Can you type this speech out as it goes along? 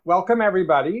Welcome,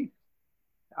 everybody,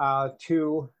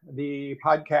 to the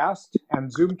podcast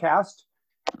and Zoomcast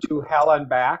to Hell and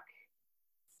Back.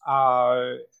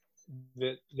 Uh,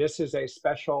 this is a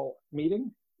special meeting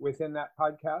within that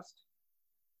podcast,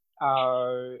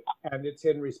 and it's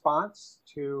in response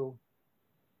to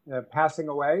the passing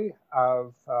away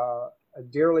of a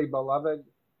dearly beloved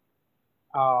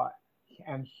uh,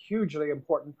 and hugely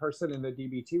important person in the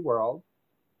DBT world,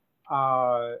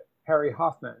 Perry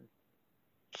Hoffman.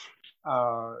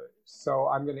 So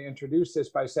I'm going to introduce this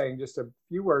by saying just a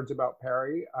few words about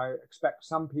Perry. I expect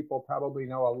some people probably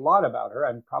know a lot about her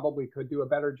and probably could do a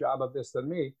better job of this than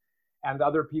me, and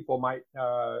other people might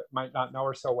not know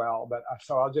her so well. But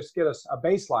so I'll just get us a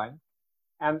baseline,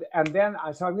 and then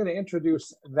so I'm going to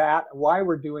introduce that, why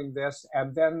we're doing this,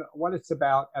 and then what it's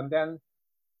about, and then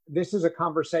this is a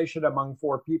conversation among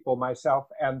four people, myself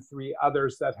and three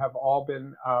others that have all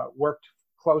been worked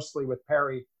closely with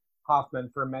Perry Hoffman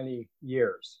for many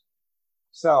years.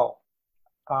 So,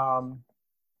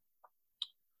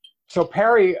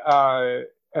 Perry,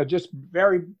 just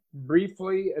very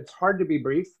briefly, it's hard to be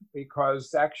brief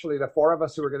because actually the four of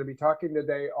us who are going to be talking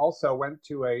today also went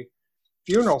to a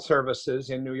funeral services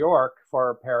in New York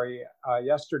for Perry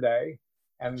yesterday,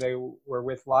 and they were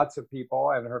with lots of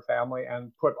people and her family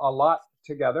and put a lot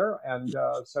together. And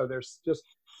so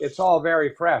it's all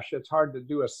very fresh. It's hard to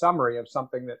do a summary of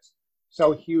something that's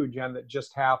so huge and that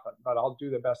just happened, but I'll do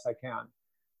the best I can.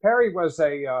 Perry was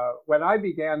when I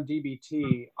began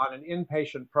DBT on an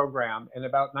inpatient program in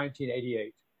about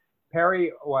 1988,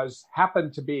 Perry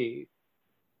happened to be,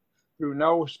 through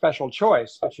no special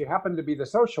choice, but she happened to be the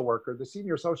social worker, the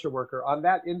senior social worker on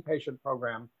that inpatient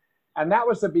program. And that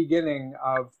was the beginning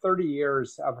of 30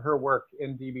 years of her work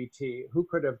in DBT. Who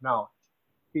could have known?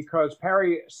 Because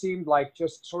Perry seemed like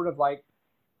just sort of like,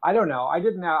 I don't know. I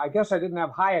guess I didn't have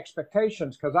high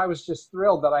expectations because I was just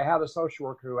thrilled that I had a social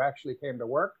worker who actually came to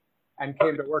work and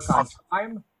came to work on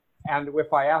time. And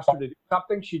if I asked her to do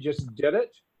something, she just did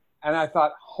it. And I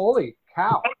thought, holy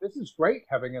cow, this is great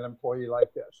having an employee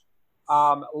like this.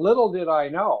 Little did I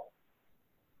know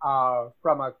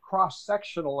from a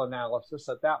cross-sectional analysis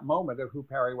at that moment of who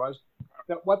Perry was,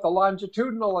 that what the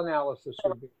longitudinal analysis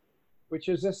would be, which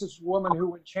is this is a woman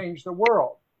who would change the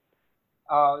world.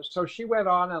 So she went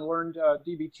on and learned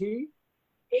DBT.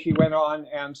 She went on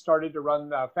and started to run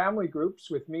family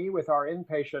groups with me, with our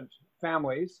inpatient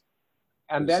families.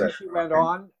 And then she went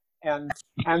on, and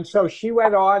so she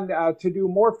went on to do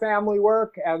more family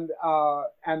work. And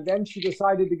then she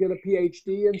decided to get a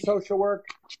PhD in social work.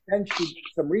 Then she did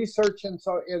some research in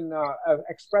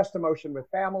expressed emotion with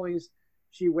families.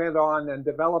 She went on and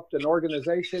developed an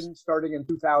organization starting in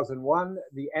 2001,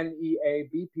 the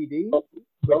NEABPD,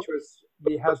 which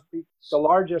has the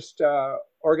largest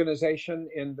organization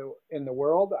in the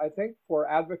world, I think, for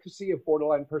advocacy of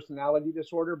borderline personality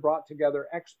disorder, brought together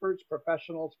experts,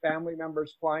 professionals, family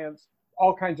members, clients,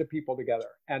 all kinds of people together.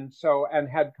 And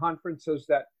had conferences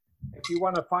that, if you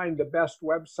want to find the best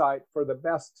website for the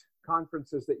best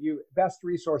conferences best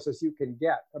resources you can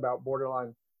get about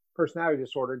borderline personality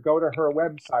disorder, go to her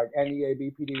website,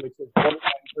 NEABPD, which is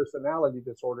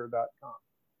borderlinepersonalitydisorder.com.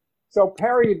 So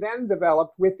Perry then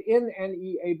developed within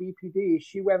NEABPD.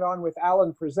 She went on with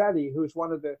Alan Frizzetti, who's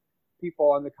one of the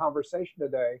people on the conversation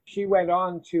today. She went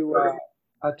on to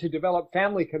develop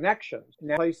family connections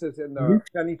in places in the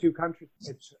 22 countries.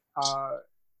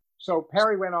 So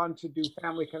Perry went on to do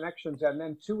family connections, and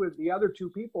then the other two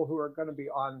people who are going to be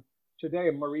on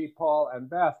today, Marie, Paul, and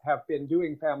Beth, have been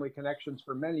doing family connections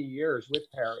for many years with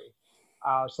Perry.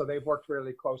 So they've worked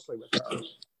really closely with her.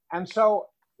 And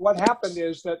so what happened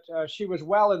is that she was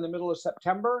well in the middle of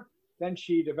September. Then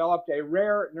she developed a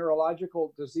rare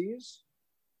neurological disease,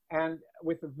 and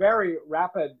with a very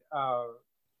rapid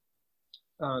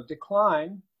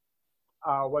decline,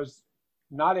 was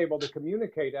not able to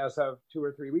communicate as of 2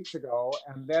 or 3 weeks ago.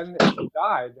 And then she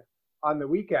died on the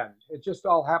weekend. It just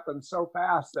all happened so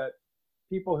fast that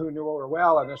people who knew her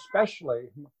well, and especially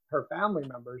her family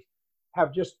members,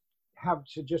 have to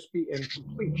just be in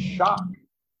complete shock,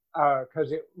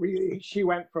 because she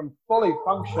went from fully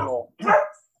functional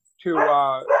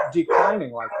to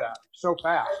declining like that so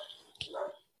fast.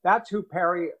 That's who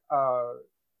Perry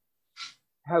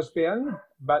has been,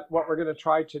 but what we're going to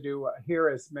try to do here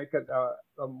is make it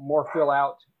more fill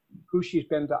out who she's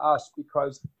been to us,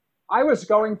 because I was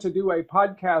going to do a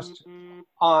podcast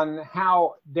on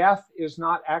how death is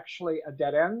not actually a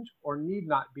dead end, or need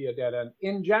not be a dead end.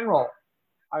 In general,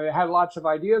 I had lots of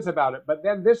ideas about it, but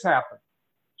then this happened.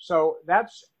 So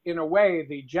that's, in a way,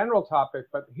 the general topic,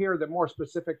 but here the more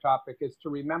specific topic is to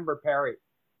remember Perry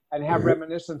and have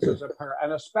reminiscences of her,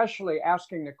 and especially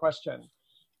asking the question,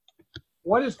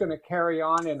 what is going to carry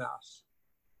on in us,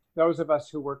 those of us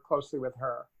who work closely with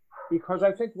her. Because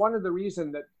I think one of the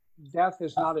reasons that death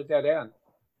is not a dead end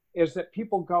is that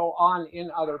people go on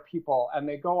in other people and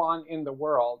they go on in the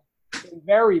world in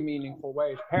very meaningful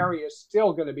ways. Perry is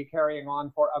still going to be carrying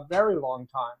on for a very long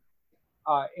time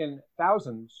in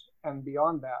thousands and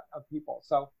beyond that of people.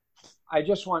 So I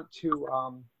just want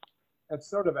to, it's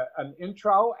sort of an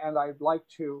intro, and I'd like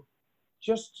to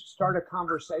just start a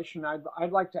conversation.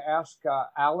 I'd like to ask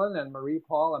Alan and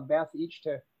Marie-Paul and Beth each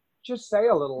to just say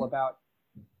a little about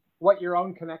what your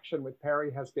own connection with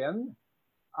Perry has been.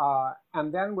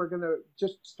 And then we're going to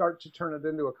just start to turn it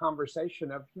into a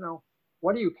conversation of,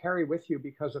 what do you carry with you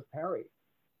because of Perry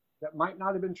that might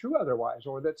not have been true otherwise,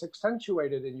 or that's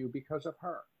accentuated in you because of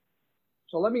her?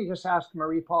 So let me just ask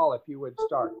Marie-Paul if you would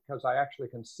start, because I actually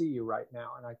can see you right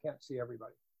now and I can't see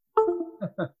everybody.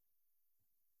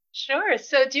 Sure.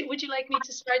 So would you like me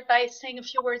to start by saying a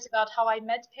few words about how I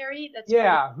met Perry? That's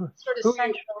sort of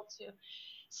central to.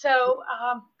 So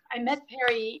I met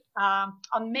Perry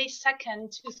on May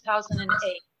 2nd,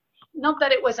 2008. Not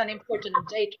that it was an important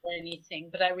date or anything,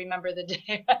 but I remember the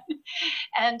day.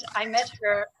 And I met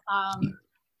her.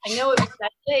 I know it was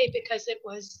that day because it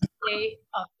was the day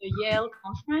of the Yale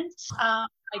conference.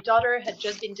 My daughter had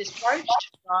just been discharged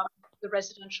from the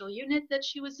residential unit that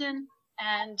she was in.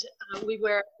 And we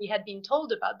had been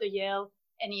told about the Yale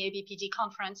NEABPD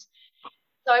conference.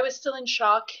 So I was still in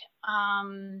shock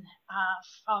from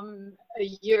a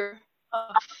year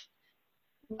of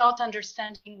not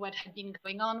understanding what had been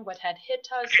going on, what had hit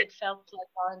us. It felt like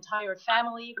our entire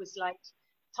family was like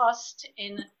tossed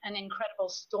in an incredible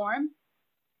storm.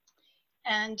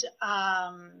 And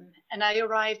I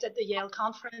arrived at the Yale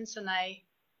conference and I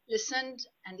listened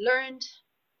and learned.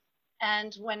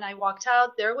 And when I walked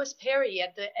out, there was Perry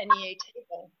at the NEA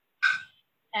table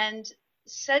and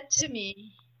said to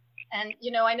me, and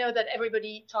I know that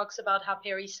everybody talks about how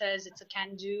Perry says it's a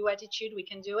can-do attitude, we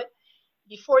can do it.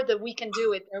 Before the we can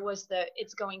do it, there was the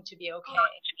it's going to be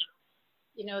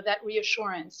okay. That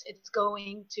reassurance, it's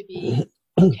going to be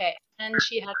okay. And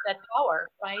she had that power,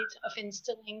 right, of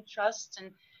instilling trust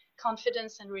and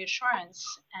confidence and reassurance.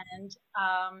 And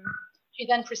she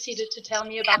then proceeded to tell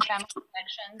me about family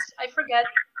connections. I forget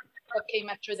what came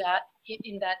after that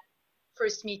in that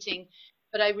first meeting,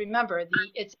 but I remember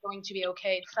it's going to be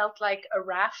okay. It felt like a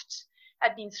raft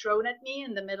had been thrown at me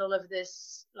in the middle of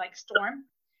this like storm,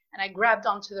 and I grabbed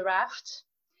onto the raft,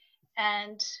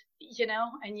 and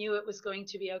I knew it was going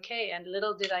to be okay. And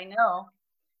little did I know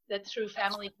that through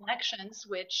family connections,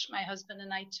 which my husband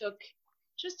and I took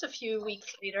just a few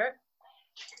weeks later,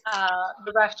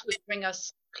 the raft would bring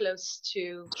us close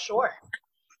to shore.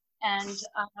 And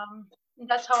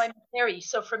that's how I met Perry.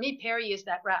 So for me, Perry is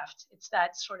that raft. It's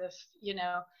that sort of,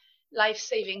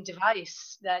 life-saving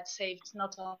device that saved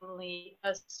not only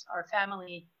us, our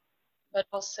family, but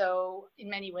also in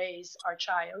many ways our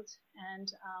child.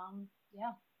 And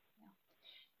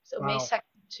so wow. May 2nd,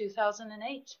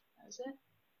 2008, that was it.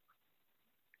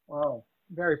 Wow,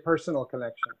 very personal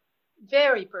connection.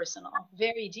 Very personal,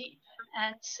 very deep.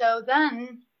 And so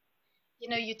then,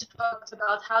 you talked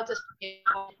about how does it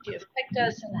affect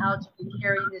us and how do we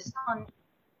carry this on.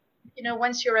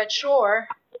 Once you're at shore,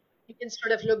 you can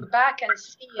sort of look back and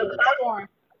see in the storm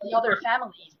the other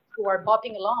families who are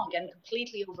bopping along and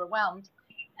completely overwhelmed.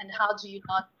 And how do you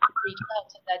not reach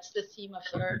out? And that's the theme of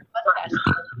your podcast,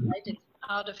 right? It's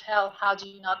out of hell. How do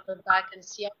you not look back and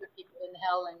see other people in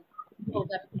hell and pull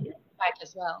them back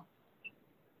as well?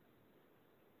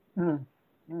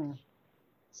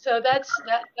 So that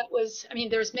was,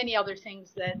 there's many other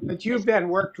things that. But you've then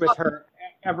worked with her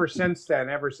ever since then,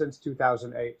 ever since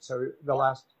 2008. So the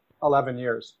last 11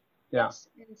 years. Yeah. Yes,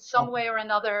 in some way or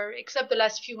another, except the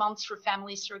last few months for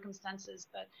family circumstances.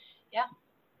 But yeah.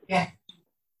 Yeah.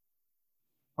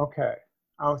 Okay.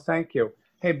 Oh, thank you.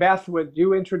 Hey, Beth, would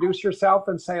you introduce yourself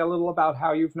and say a little about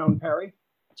how you've known Perry?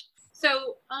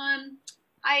 So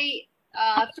I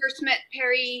first met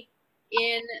Perry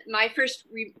in my first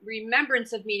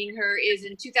remembrance of meeting her is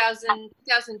in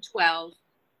 2012.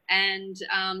 And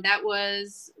that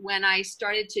was when I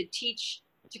started to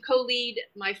co-lead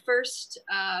my first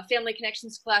Family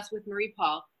Connections class with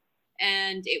Marie-Paul.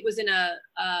 And it was in a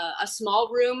small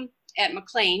room at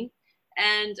McLean.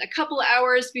 And a couple of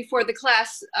hours before the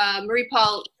class,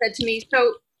 Marie-Paul said to me,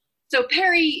 so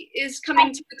Perry is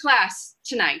coming to the class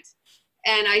tonight.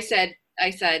 And I said,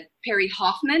 Perry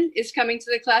Hoffman is coming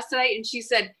to the class tonight? And she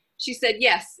said,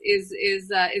 yes, is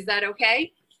that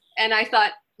okay? And I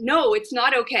thought, no, it's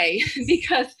not okay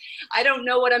because I don't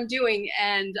know what I'm doing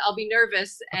and I'll be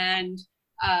nervous and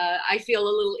I feel a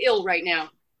little ill right now.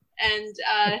 And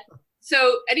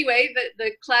So anyway,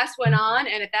 the class went on,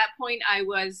 and at that point, I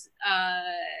was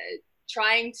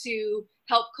trying to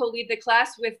help co-lead the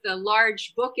class with the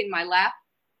large book in my lap,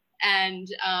 and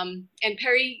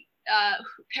Perry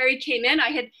came in.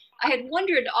 I had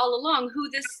wondered all along who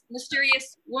this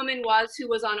mysterious woman was who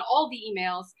was on all the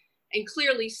emails and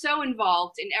clearly so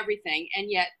involved in everything, and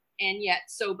yet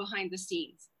so behind the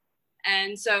scenes.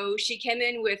 And so she came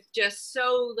in with just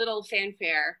so little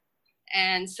fanfare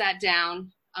and sat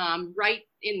down right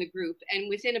in the group. And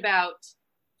within about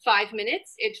 5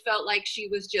 minutes, it felt like she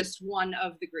was just one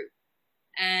of the group.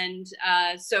 And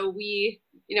so we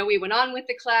went on with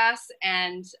the class,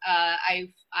 and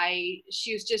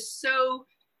she was just so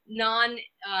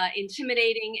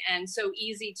non-intimidating and so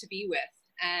easy to be with.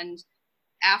 And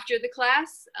after the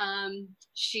class,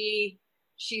 she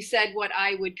said what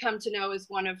I would come to know as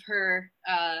one of her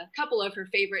couple of her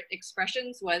favorite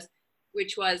expressions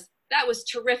which was that was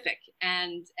terrific,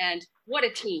 and what a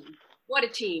team.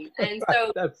 And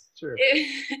so that's true.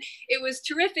 It was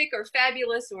terrific or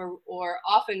fabulous or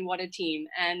often what a team.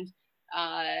 And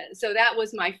so that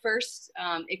was my first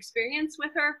experience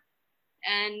with her.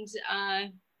 And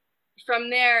from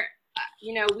there,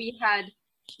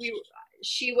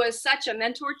 she was such a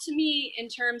mentor to me in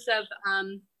terms of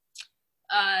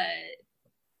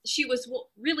she was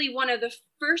really one of the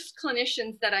first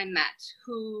clinicians that I met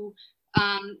who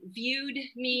viewed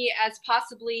me as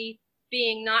possibly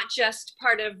being not just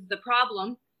part of the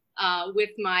problem with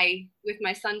my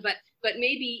son, but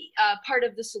maybe part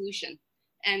of the solution,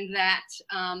 and that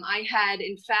I had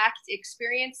in fact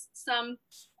experienced some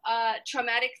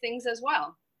traumatic things as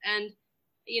well. And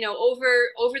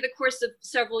over the course of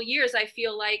several years, I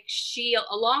feel like she,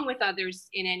 along with others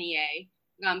in NEA,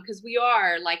 because we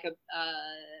are like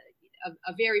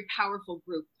a very powerful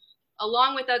group.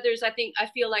 Along with others, I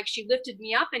feel like she lifted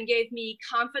me up and gave me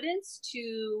confidence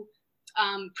to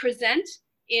present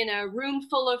in a room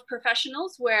full of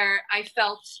professionals where I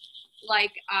felt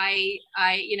like I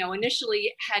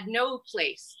initially had no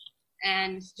place.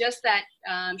 And just that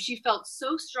she felt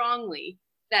so strongly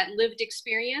that lived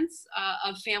experience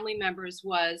of family members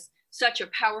was such a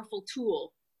powerful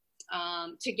tool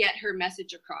to get her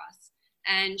message across.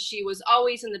 And she was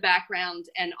always in the background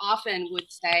and often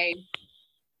would say,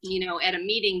 at a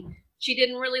meeting, she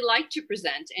didn't really like to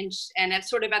present. And at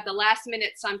the last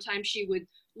minute, sometimes she would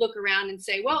look around and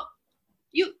say, well,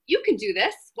 you can do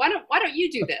this. Why don't you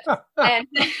do this?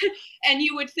 And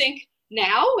you would think,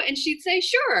 now? And she'd say,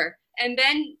 sure. And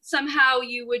then somehow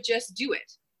you would just do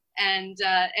it. And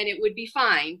it would be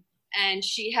fine. And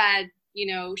she had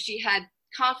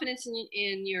confidence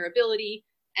in your ability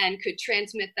and could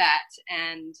transmit that.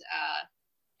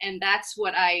 And that's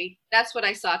what I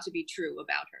saw to be true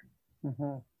about her.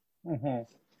 Mm-hmm. Mm-hmm.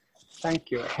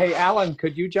 Thank you. Hey, Alan,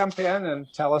 could you jump in and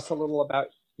tell us a little about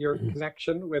your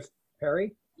connection with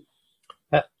Perry?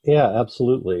 Yeah,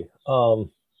 absolutely.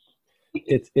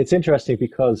 It's interesting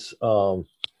because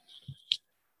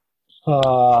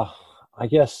I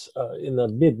guess in the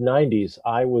mid '90s,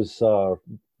 I was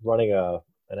running an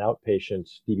outpatient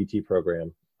DBT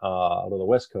program out on the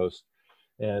West Coast,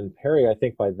 and Perry, I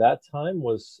think by that time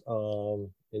was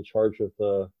in charge of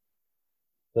the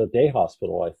day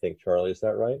hospital. I think, Charlie, is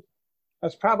that right?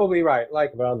 That's probably right.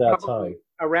 Like around that time,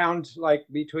 around like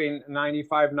between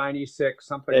 95, 96,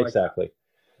 something exactly. Like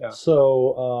that. Yeah.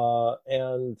 So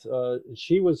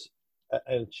she was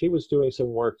doing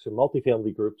some work to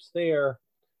multifamily groups there.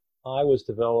 I was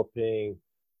developing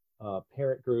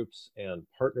parent groups and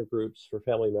partner groups for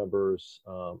family members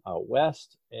out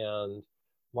west, and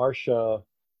Marcia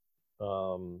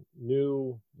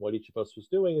knew what each of us was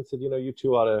doing and said, you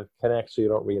two ought to connect so you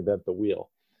don't reinvent the wheel.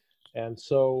 And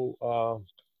so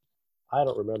I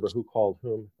don't remember who called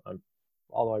whom,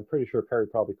 although I'm pretty sure Perry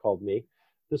probably called me.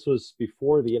 This was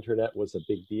before the internet was a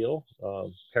big deal.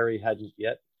 Perry hadn't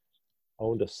yet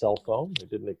owned a cell phone. It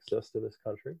didn't exist in this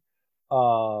country.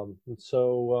 And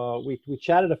so we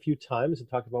chatted a few times and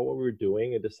talked about what we were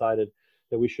doing and decided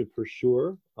that we should for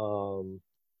sure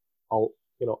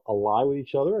ally with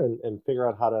each other and figure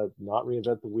out how to not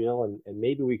reinvent the wheel, and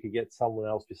maybe we could get someone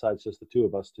else besides just the two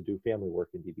of us to do family work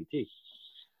in DBT.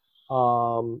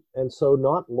 And so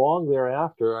not long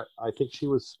thereafter, I think she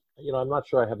was, I'm not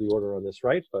sure I have the order on this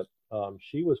right, but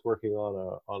she was working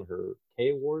on her K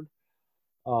Award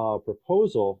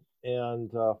proposal,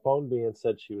 and phoned me and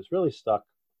said she was really stuck.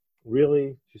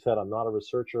 Really, she said, I'm not a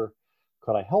researcher.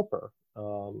 Could I help her?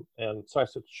 And so I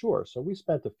said, sure. So we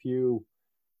spent a few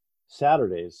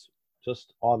Saturdays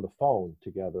just on the phone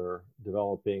together,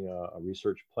 developing a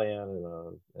research plan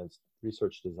and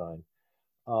research design.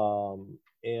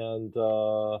 And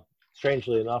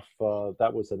strangely enough,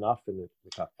 that was enough, and it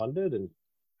got funded, and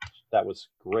that was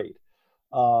great.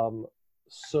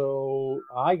 So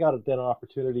I got then an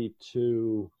opportunity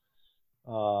to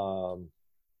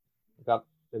got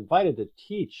invited to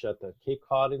teach at the Cape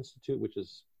Cod Institute, which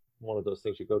is one of those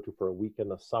things you go to for a week in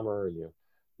the summer, and you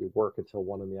work until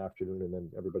 1 in the afternoon, and then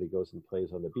everybody goes and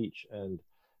plays on the beach. And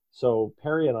so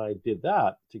Perry and I did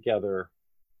that together,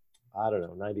 I don't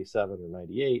know, 97 or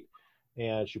 98.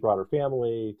 And she brought her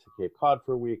family to Cape Cod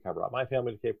for a week. I brought my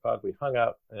family to Cape Cod. We hung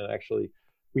out, and actually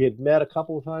we had met a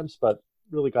couple of times, but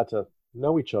really got to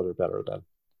know each other better then.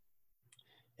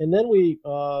 And then we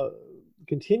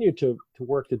continued to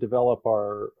work to develop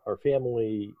our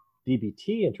family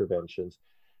DBT interventions.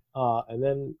 And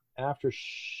then after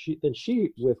she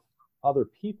with other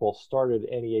people started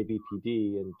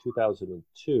NEA-BPD in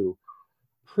 2002.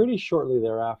 Pretty shortly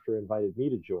thereafter invited me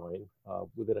to join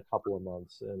within a couple of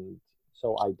months, and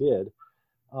so I did.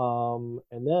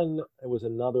 And then it was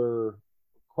another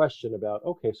question about,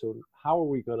 okay, so how are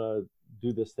we going to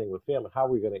do this thing with family? How are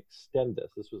we going to extend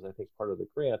this? This was, I think, part of the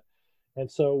grant. And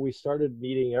so we started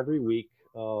meeting every week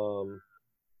on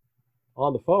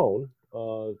the phone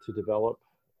to develop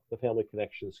the Family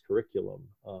Connections curriculum.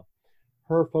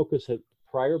 Her focus had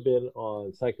prior been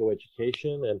on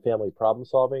psychoeducation and family problem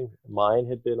solving. Mine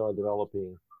had been on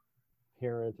developing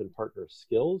parent and partner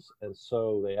skills. And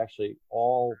so they actually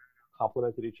all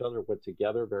complemented each other, went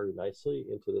together very nicely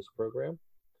into this program.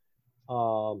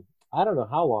 I don't know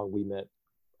how long we met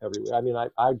every week. I mean,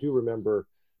 I do remember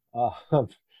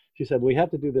she said, we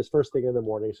have to do this first thing in the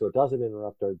morning so it doesn't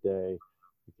interrupt our day.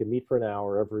 We can meet for an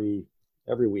hour every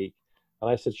week. And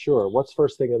I said, sure. What's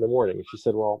first thing in the morning? And she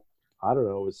said, well, I don't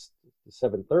know, it was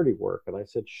 7:30 work. And I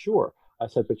said, sure. I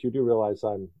said, but you do realize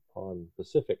I'm on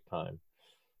Pacific time.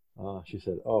 She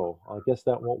said, oh, I guess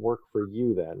that won't work for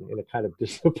you then, in a kind of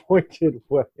disappointed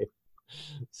way.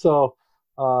 So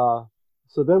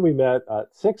then we met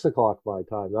at 6 o'clock my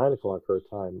time, 9 o'clock her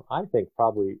time, I think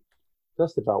probably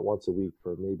just about once a week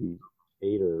for maybe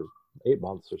 8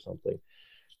 months or something.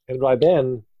 And by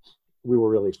then, we were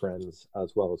really friends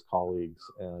as well as colleagues,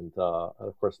 and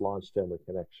of course launched Family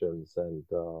Connections, and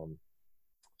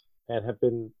have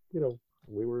been,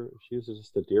 she was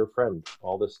just a dear friend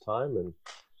all this time, and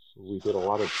we did a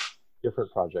lot of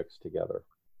different projects together.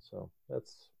 So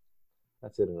that's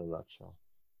it in a nutshell.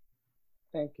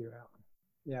 Thank you, Alan.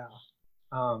 Yeah.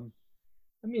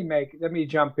 Let me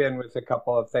jump in with a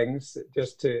couple of things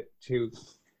just to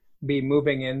be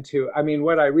moving into. I mean,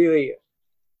 what I really,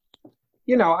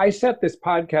 I set this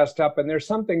podcast up, and there's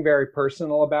something very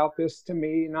personal about this to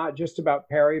me, not just about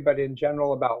Perry, but in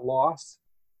general about loss.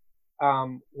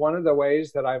 One of the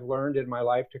ways that I've learned in my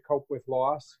life to cope with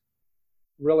loss,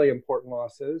 really important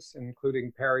losses,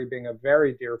 including Perry being a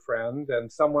very dear friend,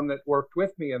 and someone that worked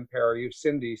with me in Perry,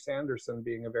 Cindy Sanderson,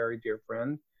 being a very dear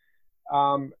friend,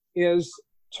 is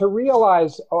to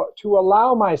realize, to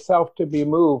allow myself to be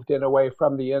moved in a way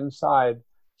from the inside,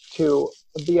 to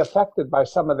be affected by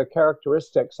some of the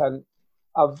characteristics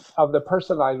of the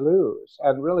person I lose,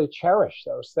 and really cherish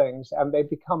those things, and they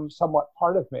become somewhat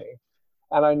part of me.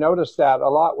 And I noticed that a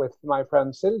lot with my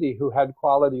friend Cindy, who had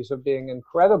qualities of being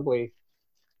incredibly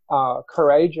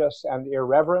courageous and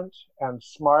irreverent and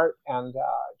smart, and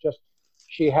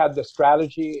she had the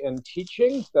strategy in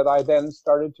teaching that I then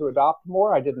started to adopt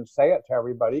more. I didn't say it to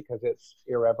everybody because it's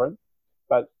irreverent,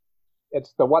 but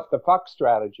it's the what the fuck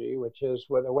strategy, which is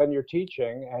when you're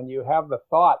teaching and you have the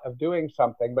thought of doing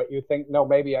something, but you think, no,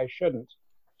 maybe I shouldn't.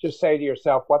 Just say to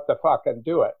yourself, what the fuck, and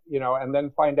do it, and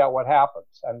then find out what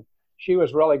happens. And she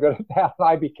was really good at that, and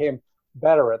I became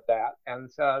better at that. And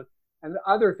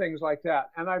other things like that.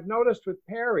 And I've noticed with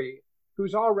Perry,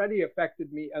 who's already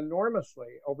affected me enormously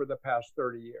over the past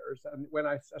 30 years, and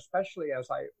especially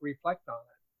as I reflect on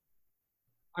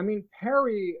it. I mean,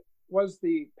 Perry was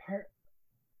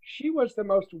she was the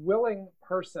most willing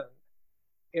person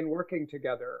in working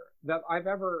together that I've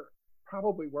ever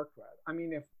probably worked with. I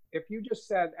mean, if you just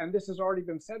said, and this has already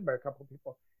been said by a couple of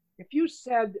people, if you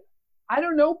said, I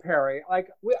don't know, Perry,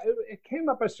 it came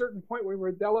up a certain point, we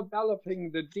were developing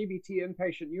the DBT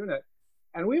inpatient unit,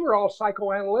 and we were all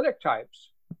psychoanalytic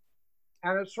types.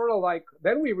 And it's sort of like,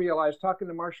 then we realized, talking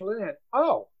to Marshall Inhant,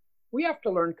 oh, we have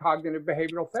to learn cognitive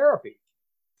behavioral therapy.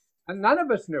 And none of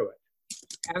us knew it.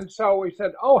 And so we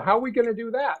said, oh, how are we going to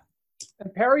do that?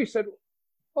 And Perry said,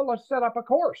 well, let's set up a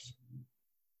course.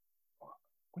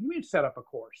 What do you mean set up a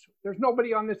course? There's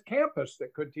nobody on this campus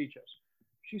that could teach us.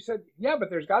 She said, yeah, but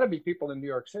there's got to be people in New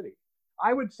York City.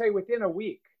 I would say within a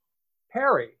week,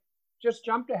 Perry just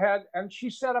jumped ahead, and she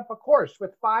set up a course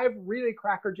with 5 really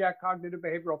crackerjack cognitive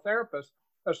behavioral therapists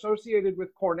associated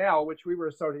with Cornell, which we were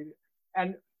associated.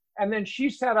 And then she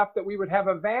set up that we would have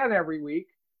a van every week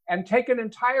and take an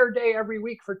entire day every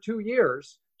week for 2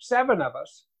 years, 7 of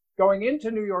us, going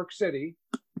into New York City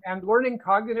and learning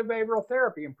cognitive behavioral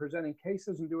therapy and presenting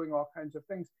cases and doing all kinds of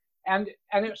things. And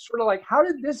it's sort of like, how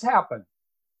did this happen?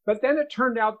 But then it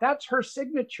turned out that's her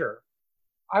signature.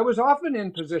 I was often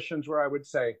in positions where I would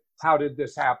say, how did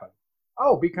this happen?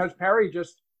 Oh, because Perry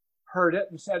just heard it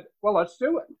and said, well, let's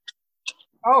do it.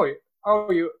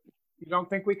 You don't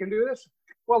think we can do this?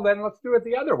 Well, then let's do it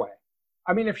the other way.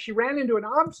 I mean, if she ran into an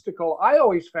obstacle, I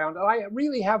always found, and I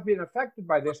really have been affected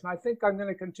by this, and I think I'm going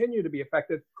to continue to be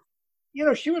affected. You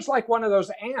know, she was like one of those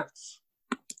ants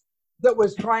that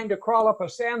was trying to crawl up a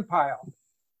sand pile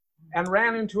and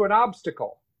ran into an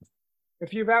obstacle.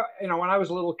 If you've, you know, when I was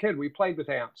a little kid, we played with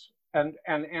ants and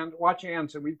watch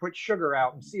ants, and we'd put sugar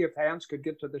out and see if ants could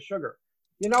get to the sugar.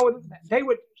 You know, they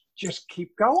would just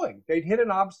keep going. They'd hit an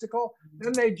obstacle,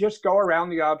 then they'd just go around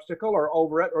the obstacle or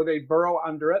over it, or they'd burrow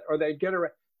under it, or they'd get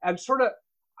around. And sort of,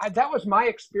 that was my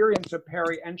experience of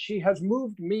Perry, and she has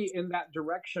moved me in that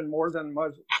direction more than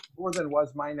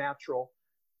was my natural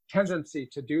tendency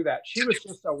to do that. She was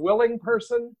just a willing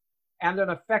person and an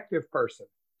effective person,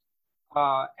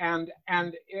 and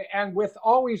with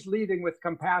always leading with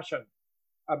compassion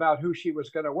about who she was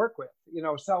going to work with. You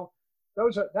know, so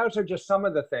those are just some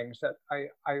of the things that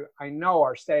I know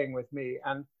are staying with me,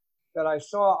 and that I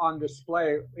saw on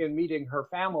display in meeting her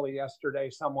family yesterday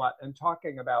somewhat and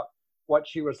talking about what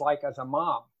she was like as a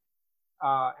mom,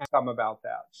 and some about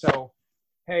that. So,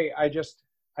 hey, I just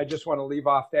want to leave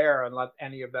off there and let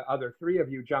any of the other 3 of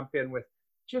you jump in with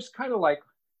just kind of like,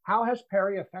 how has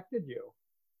Perry affected you?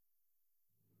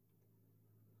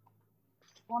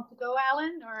 Want to go,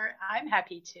 Alan, or I'm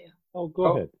happy to? Oh,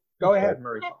 go ahead. Go ahead,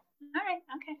 Marie. Okay. All right.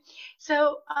 Okay.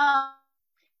 So,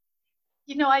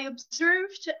 you know, I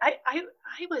observed, I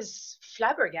was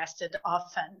flabbergasted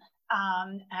often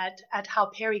at how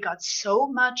Perry got so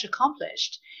much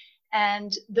accomplished.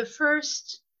 And the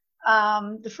first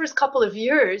couple of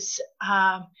years,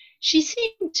 she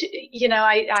seemed to, you know,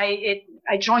 I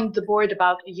joined the board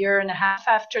about a year and a half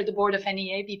after the board of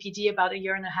NEA BPD, about a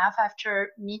year and a half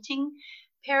after meeting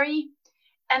Perry.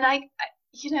 And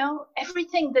you know,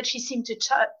 everything that she seemed to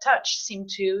touch seemed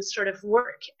to sort of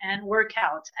work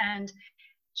out. And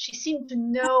she seemed to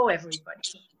know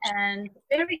everybody. And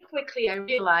very quickly, I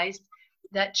realized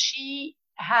that she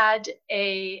had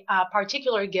a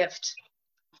particular gift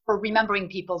for remembering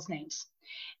people's names.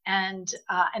 And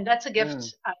that's a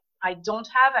gift I don't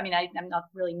have. I mean, I'm not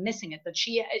really missing it, but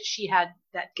she had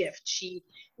that gift. She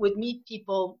would meet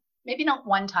people, maybe not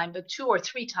one time, but 2 or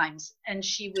 3 times. And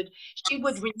she would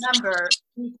remember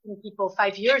meeting people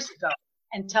 5 years ago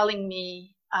and telling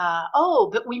me, oh,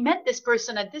 but we met this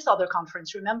person at this other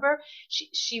conference, remember?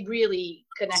 She really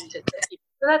connected with people.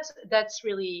 So that's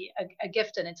really a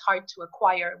gift, and it's hard to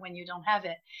acquire when you don't have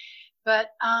it. But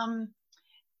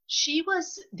she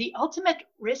was the ultimate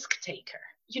risk taker.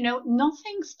 You know,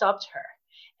 nothing stopped her.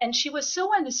 And she was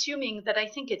so unassuming that I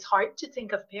think it's hard to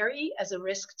think of Perry as a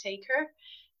risk taker.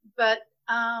 But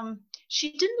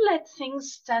she didn't let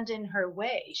things stand in her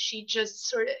way. She just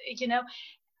sort of, you know,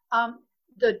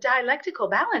 the dialectical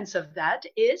balance of that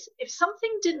is if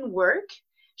something didn't work,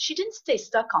 she didn't stay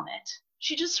stuck on it.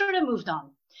 She just sort of moved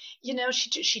on. You know,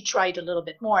 she tried a little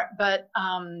bit more, but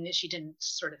she didn't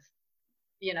sort of,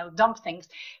 you know, dump things.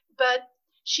 But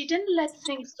she didn't let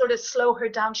things sort of slow her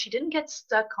down. She didn't get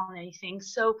stuck on anything.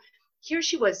 So here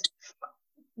she was,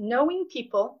 knowing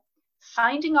people,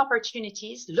 finding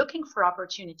opportunities, looking for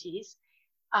opportunities,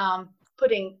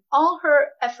 putting all her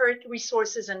effort,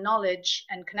 resources, and knowledge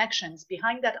and connections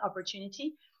behind that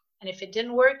opportunity. And if it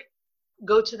didn't work,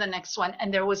 go to the next one.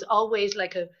 And there was always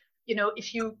like a, you know,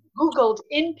 if you Googled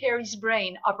in Perry's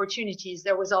brain opportunities,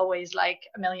 there was always like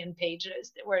a million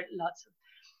pages. There were lots of.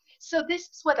 So this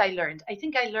is what I learned. I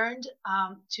think I learned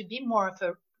to be more of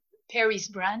a Perry's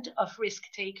brand of risk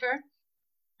taker,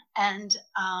 and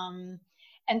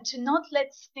to not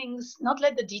let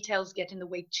the details get in the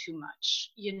way too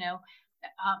much. You know,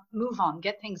 move on,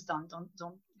 get things done.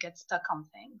 Don't get stuck on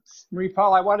things.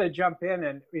 Marie-Paul, I want to jump in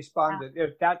and respond. Yeah.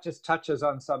 If that just touches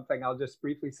on something, I'll just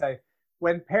briefly say,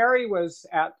 when Perry was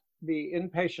at the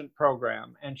inpatient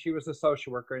program and she was a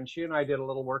social worker, and she and I did a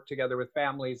little work together with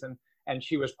families, and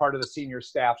she was part of the senior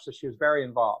staff, so she was very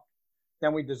involved.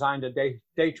 Then we designed a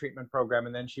day treatment program,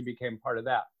 and then she became part of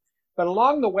that. But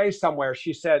along the way somewhere,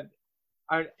 she said,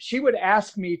 she would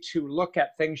ask me to look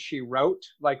at things she wrote,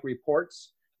 like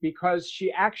reports, because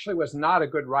she actually was not a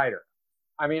good writer.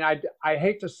 I mean, I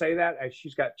hate to say that.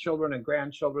 She's got children and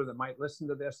grandchildren that might listen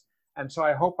to this, and so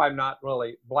I hope I'm not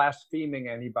really blaspheming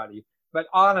anybody. But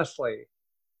honestly,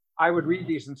 I would read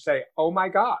these and say, oh my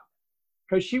God.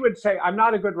 Because she would say, I'm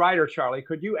not a good writer, Charlie.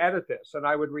 Could you edit this? And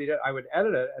I would read it. I would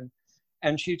edit it.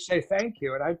 And she'd say, thank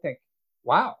you. And I'd think,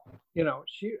 wow,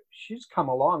 she's come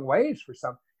a long ways for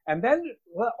some. And then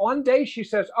one day she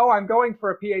says, oh, I'm going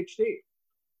for a PhD.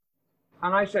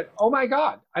 And I said, oh my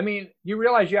God. I mean, you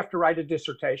realize you have to write a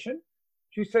dissertation?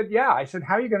 She said, yeah. I said,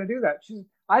 how are you going to do that? She said,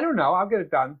 I don't know. I'll get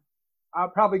it done. I'll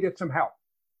probably get some help.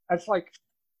 It's like,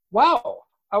 wow.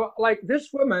 Like this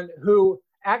woman who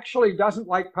actually doesn't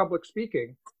like public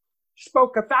speaking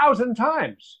spoke 1,000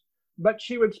 times, but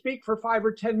she would speak for 5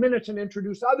 or 10 minutes and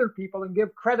introduce other people and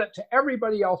give credit to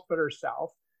everybody else but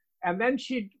herself. And then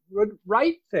she would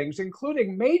write things,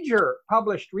 including major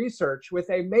published research with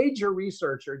a major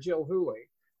researcher, Jill Hooley,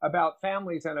 about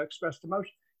families and expressed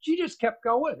emotion. She just kept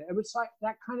going. It was like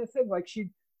that kind of thing. Like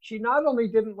she not only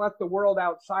didn't let the world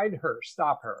outside her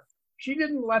stop her, she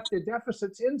didn't let the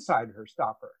deficits inside her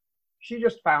stop her. She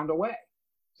just found a way.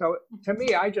 So to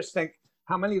me, I just think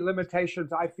how many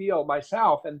limitations I feel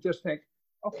myself and just think,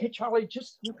 okay, Charlie,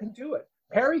 you can do it.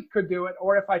 Perry could do it.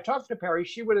 Or if I talked to Perry,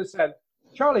 she would have said,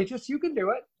 Charlie, you can do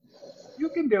it. You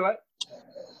can do it.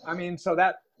 I mean, so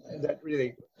that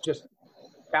really just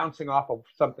bouncing off of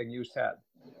something you said.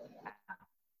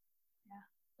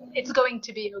 Yeah. It's going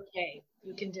to be okay.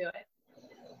 You can do it.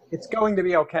 It's going to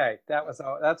be okay.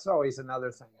 That's always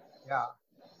another thing. Yeah.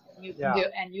 You can do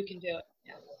it, and you can do it.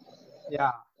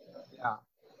 Yeah. Yeah.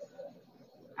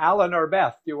 Alan or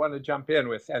Beth, do you want to jump in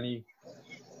with any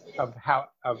of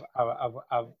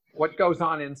what goes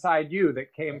on inside you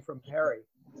that came from Perry?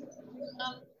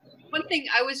 One thing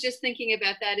I was just thinking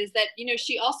about that is that,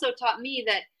 she also taught me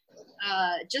that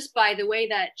just by the way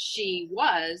that she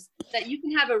was, that you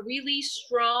can have a really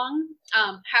strong,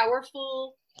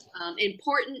 powerful,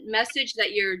 important message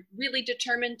that you're really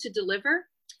determined to deliver.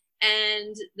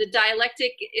 And the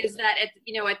dialectic is that at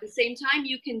the same time,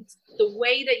 the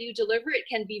way that you deliver it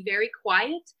can be very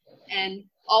quiet and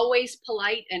always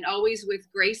polite and always with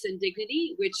grace and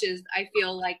dignity, which is, I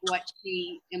feel like, what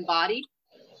she embodied.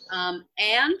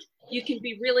 And you can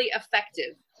be really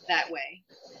effective that way.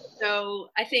 So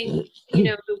I think,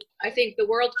 I think the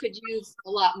world could use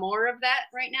a lot more of that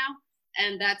right now.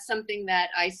 And that's something that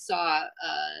I saw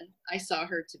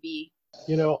her to be.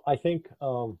 I think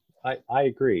I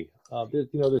agree.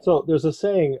 There's a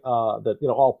saying that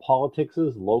all politics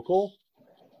is local,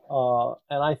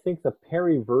 and I think the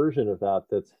Perry version of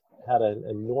that's had an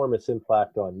enormous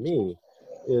impact on me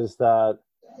is that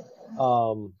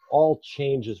all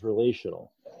change is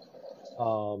relational.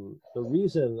 The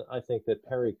reason I think that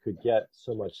Perry could get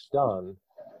so much done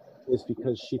is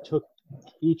because she took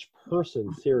each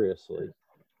person seriously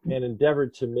and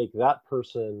endeavored to make that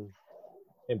person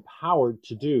empowered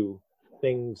to do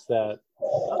things that,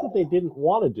 not that they didn't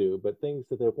want to do, but things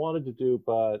that they wanted to do,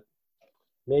 but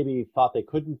maybe thought they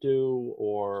couldn't do,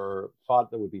 or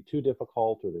thought that would be too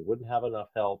difficult, or they wouldn't have enough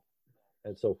help,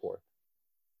 and so forth.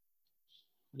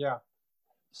 Yeah.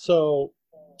 So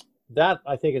that,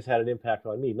 I think, has had an impact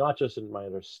on me, not just in my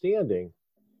understanding,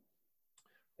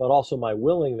 but also my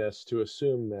willingness to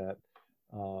assume that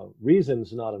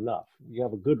reason's not enough. You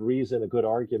have a good reason, a good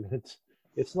argument.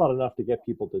 It's not enough to get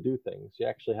people to do things. You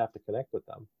actually have to connect with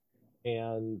them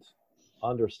and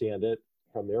understand it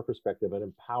from their perspective and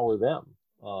empower them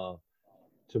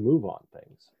to move on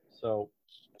things. So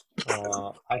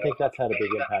I think that's had a big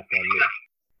impact on me.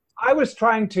 I was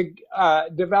trying to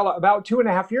develop, about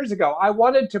 2.5 years ago, I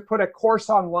wanted to put a course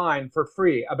online for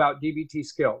free about DBT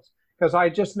skills, because I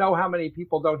just know how many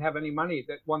people don't have any money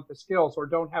that want the skills or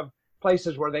don't have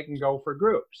places where they can go for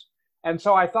groups. And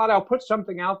so I thought I'll put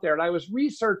something out there. And I was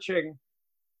researching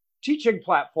teaching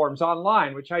platforms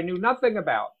online, which I knew nothing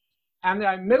about. And in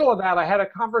the middle of that, I had a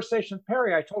conversation with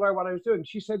Perry. I told her what I was doing.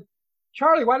 She said,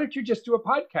 Charlie, why don't you just do a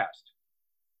podcast?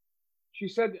 She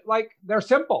said, like, they're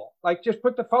simple. Like, just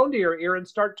put the phone to your ear and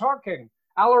start talking.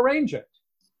 I'll arrange it.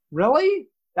 Really?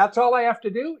 That's all I have to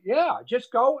do? Yeah,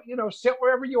 just go, sit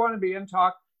wherever you want to be and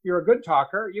talk. You're a good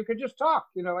talker. You can just talk,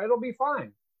 it'll be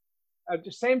fine.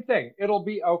 The same thing. It'll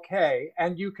be okay,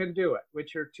 and you can do it,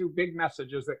 which are two big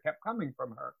messages that kept coming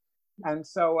from her. And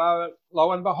so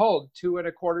lo and behold,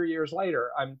 2.25 years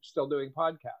later, I'm still doing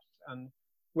podcasts, and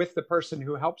with the person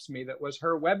who helps me that was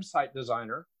her website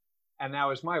designer and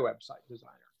now is my website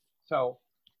designer. So,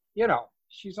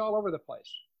 she's all over the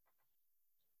place.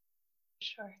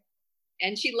 Sure.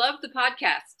 And she loved the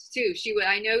podcast too.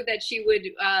 I know that she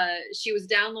was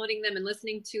downloading them and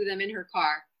listening to them in her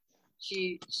car.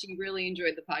 She really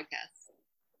enjoyed the podcast.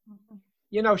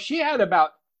 She had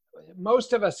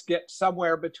most of us get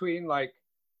somewhere between like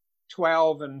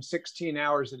 12 and 16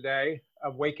 hours a day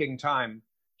of waking time.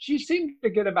 she seemed to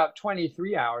get about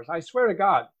 23 hours. I swear to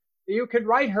God, you could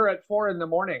write her at 4 in the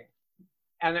morning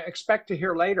and expect to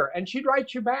hear later, and she'd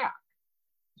write you back.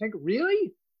 Think,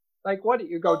 really? Like, what?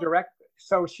 You go direct?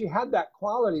 So she had that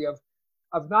quality of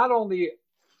not only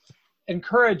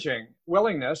encouraging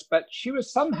willingness, but she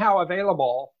was somehow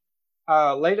available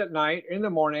late at night, in the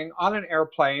morning, on an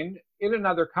airplane, in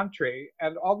another country,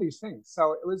 and all these things.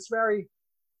 So it was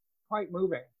quite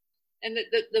moving. And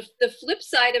the flip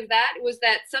side of that was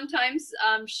that sometimes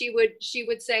she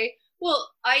would say, well,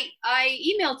 I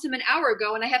emailed him an hour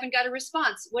ago and I haven't got a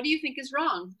response. What do you think is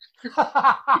wrong?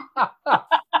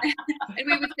 And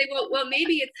we would say, well,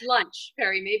 maybe it's lunch,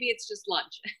 Perry. Maybe it's just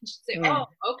lunch. And she'd say, oh,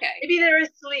 okay. Maybe they're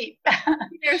asleep.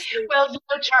 Well,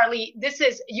 Charlie,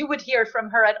 you would hear from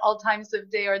her at all times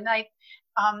of day or night.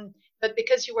 But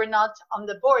because you were not on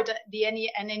the board, the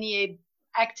NEA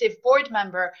active board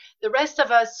member, the rest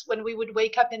of us, when we would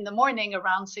wake up in the morning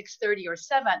around 6:30 or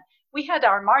 7, we had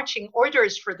our marching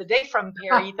orders for the day from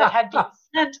Perry that had been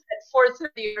sent at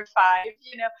 4:30 or 5,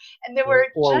 and there were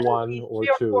or generally 1 or 3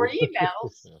 or 2 4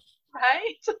 emails,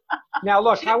 right? Now,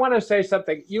 look, I want to say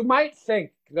something. You might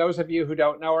think, those of you who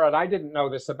don't know her, and I didn't know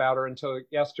this about her until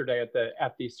yesterday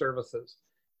at these services,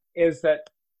 is that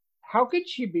how could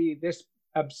she be this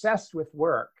obsessed with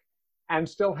work and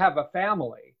still have a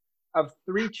family of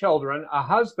 3 children, a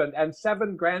husband, and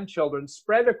 7 grandchildren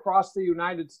spread across the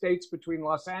United States between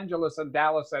Los Angeles and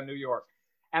Dallas and New York?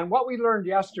 And what we learned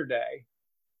yesterday,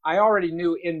 I already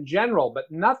knew in general, but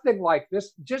nothing like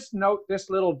this. Just note this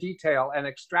little detail and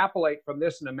extrapolate from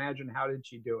this and imagine, how did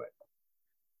she do it?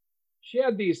 She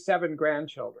had these 7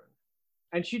 grandchildren,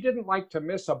 and she didn't like to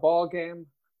miss a ball game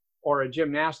or a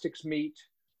gymnastics meet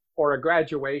or a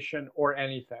graduation or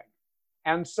anything.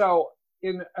 And so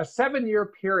in a 7-year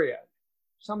period,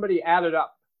 somebody added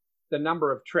up the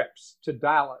number of trips to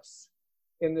Dallas.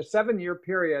 In the 7-year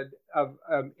period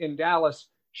in Dallas,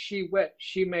 she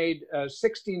made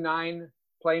 69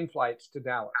 plane flights to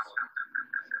Dallas.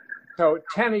 So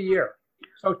 10 a year.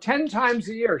 So 10 times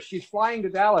a year she's flying to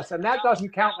Dallas, and that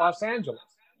doesn't count Los Angeles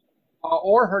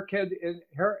or her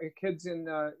kids in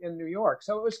New York.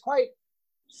 So it was quite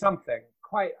something.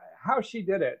 Quite how she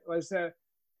did it was.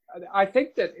 I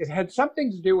think that it had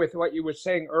something to do with what you were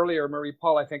saying earlier, Marie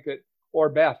Paul, I think or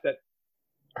Beth, that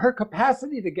her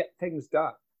capacity to get things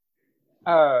done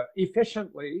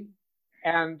efficiently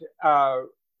and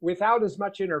without as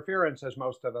much interference as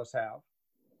most of us have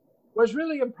was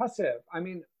really impressive. I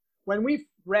mean, when we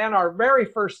ran our very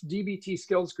first DBT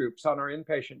skills groups on our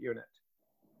inpatient unit,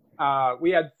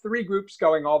 we had 3 groups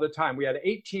going all the time. We had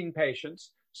 18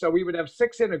 patients, so we would have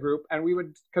 6 in a group, and we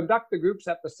would conduct the groups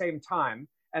at the same time.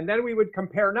 And then we would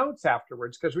compare notes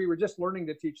afterwards because we were just learning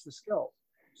to teach the skills.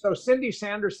 So Cindy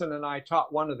Sanderson and I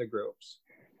taught one of the groups.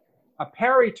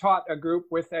 Perry taught a group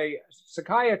with a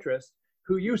psychiatrist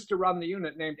who used to run the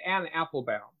unit named Ann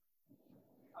Applebaum.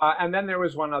 And then there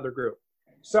was one other group.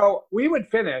 So we would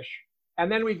finish, and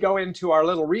then we'd go into our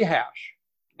little rehash.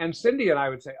 And Cindy and I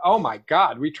would say, oh my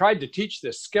God, we tried to teach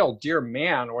this skill, dear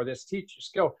man, or this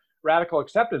skill, radical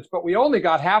acceptance, but we only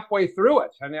got halfway through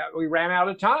it, and we ran out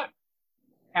of time.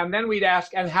 And then we'd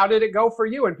ask, and how did it go for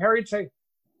you? And Perry'd say,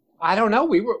 I don't know.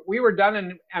 We were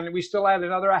done, and we still had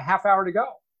another half hour to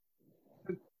go.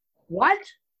 What?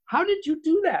 How did you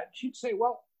do that? She'd say,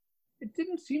 well, it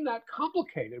didn't seem that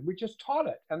complicated. We just taught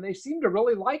it, and they seemed to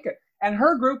really like it. And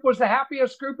her group was the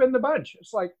happiest group in the bunch.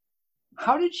 It's like,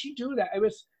 how did she do that?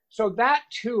 So that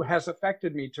too has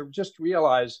affected me to just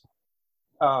realize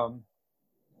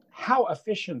how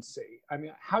efficiency. I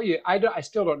mean, I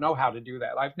still don't know how to do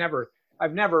that. I've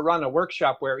never run a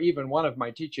workshop where even one of my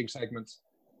teaching segments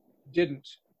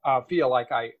didn't feel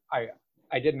like I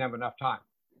didn't have enough time.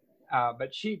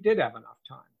 But she did have enough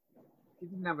time. She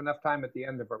didn't have enough time at the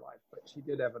end of her life, but she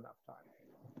did have enough time.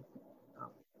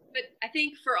 But I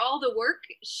think for all the work,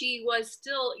 she was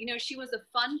still, she was a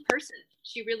fun person.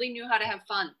 She really knew how to have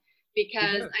fun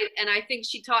because, I think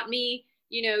she taught me,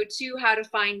 too, how to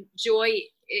find joy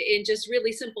in just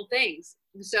really simple things.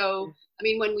 So, I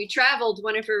mean, when we traveled,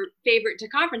 one of her favorite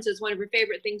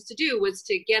things to do was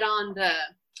to get on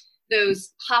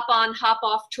those hop on, hop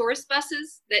off tourist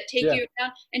buses that take you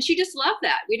around. And she just loved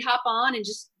that. We'd hop on and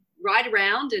just ride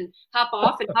around and hop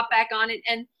off and hop back on it.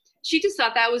 And she just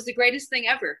thought that was the greatest thing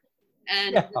ever.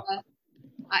 And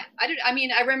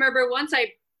I remember once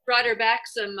I brought her back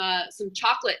some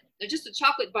chocolate, just a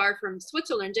chocolate bar from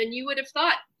Switzerland. And you would have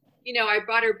thought, I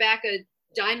brought her back a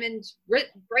diamond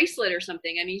bracelet or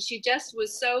something. I mean, she just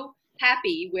was so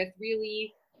happy with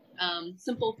really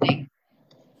simple things.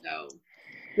 So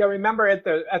yeah, remember at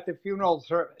the funeral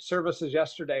services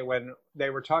yesterday when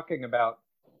they were talking about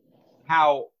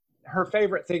how her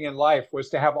favorite thing in life was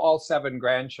to have all 7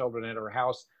 grandchildren in her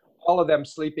house, all of them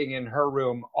sleeping in her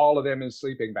room, all of them in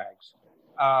sleeping bags.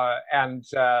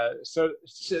 So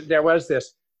there was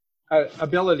this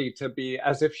ability to be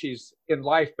as if she's in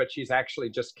life, but she's actually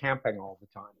just camping all the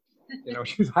time. You know,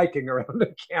 she's hiking around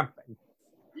and camping.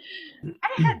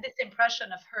 I had this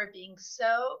impression of her being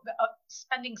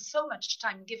spending so much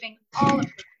time giving all of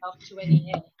herself to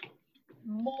Eddie,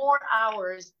 more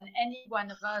hours than any one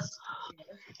of us could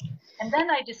give. And then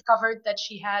I discovered that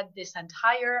she had this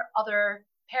entire other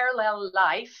parallel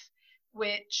life,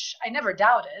 which I never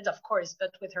doubted, of course,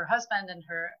 but with her husband and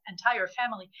her entire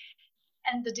family.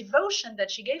 And the devotion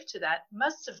that she gave to that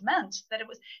must have meant that it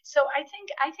was. So I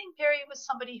think Perry was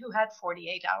somebody who had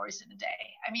 48 hours in a day.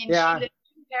 I mean, Yeah. she lived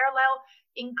two parallel,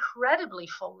 incredibly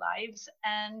full lives,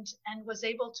 and was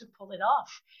able to pull it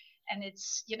off. And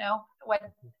it's, you know, what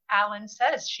Alan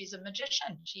says, she's a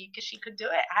magician. She could do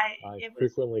it. I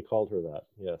frequently called her that.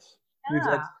 Yes. You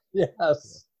did? Yeah.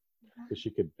 Yes. Because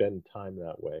she could bend time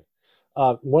that way.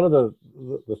 One of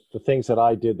the things that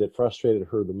I did that frustrated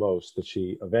her the most, that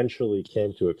she eventually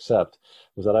came to accept,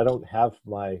 was that I don't have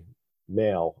my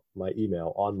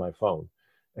email on my phone.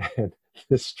 And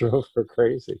this drove her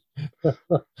crazy.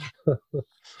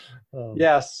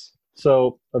 Yes.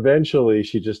 So eventually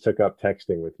she just took up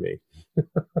texting with me.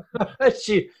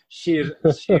 she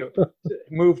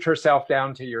moved herself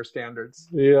down to your standards.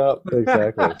 Yeah,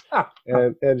 exactly.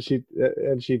 and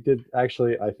she did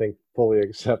actually, I think, fully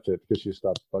accept it, because she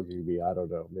stopped bugging me. I don't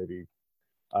know, many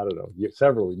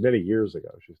years ago,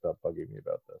 she stopped bugging me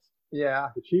about this. Yeah.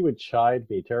 But she would chide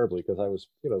me terribly because I was,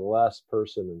 the last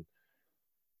person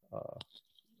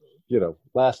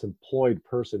last employed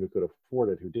person who could afford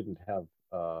it, who didn't have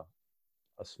a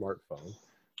smartphone.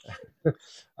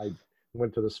 I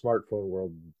went to the smartphone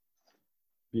world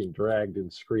being dragged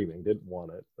and screaming, didn't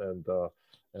want it, and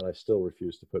I still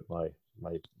refuse to put my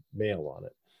mail on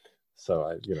it. So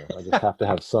I just have to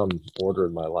have some order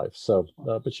in my life. So,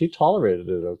 but she tolerated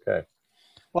it okay.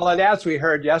 Well, and as we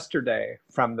heard yesterday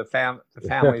from the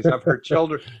families of her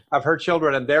children,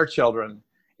 and their children,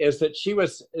 is that she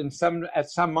was at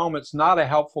some moments not a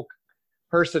helpful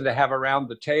person to have around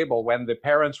the table when the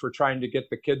parents were trying to get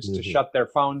the kids to shut their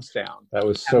phones down. That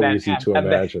was so easy to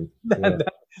imagine.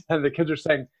 And the kids are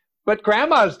saying, "But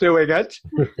Grandma's doing it,"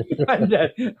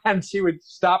 and she would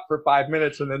stop for 5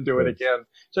 minutes and then do it again.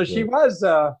 So she was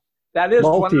that is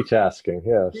multitasking.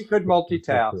 Yes, she could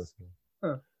multitask.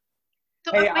 So,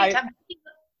 hey, wait,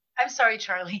 I'm sorry,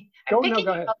 Charlie. I'm thinking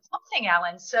about something,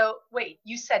 Alan. So wait,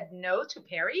 you said no to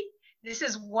Perry? This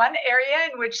is one area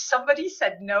in which somebody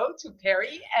said no to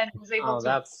Perry and was able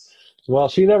to. Well,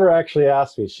 she never actually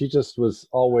asked me. She just was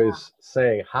always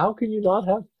saying, "How can you not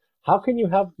have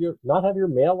your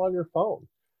mail on your phone?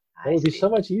 It would be so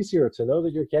much easier to know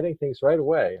that you're getting things right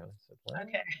away." And I said, well,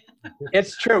 okay.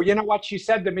 It's true. You know what she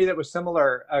said to me that was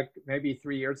similar maybe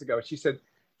 3 years ago? She said,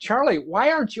 "Charlie,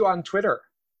 why aren't you on Twitter?"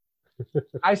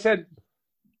 I said,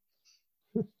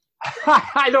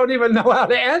 I don't even know how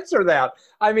to answer that.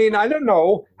 I mean, I don't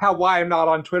know why I'm not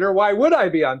on Twitter. Why would I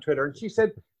be on Twitter? And she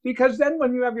said, because then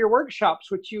when you have your workshops,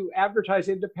 which you advertise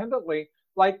independently,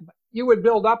 like you would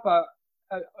build up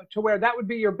to where that would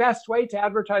be your best way to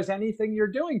advertise anything you're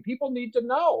doing. People need to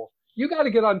know. You got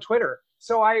to get on Twitter.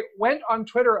 So I went on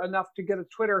Twitter enough to get a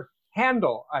Twitter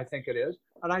handle, I think it is.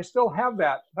 And I still have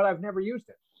that, but I've never used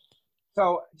it.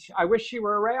 So I wish she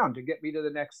were around to get me to the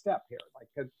next step here. Like,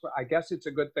 I guess it's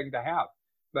a good thing to have,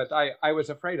 but I was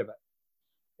afraid of it.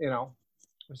 It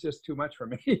was just too much for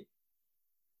me.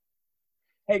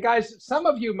 Hey guys, some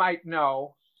of you might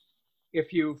know,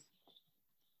 if you've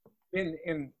been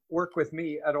in work with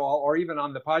me at all, or even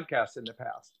on the podcast in the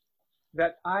past,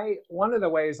 that one of the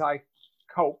ways I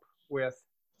cope with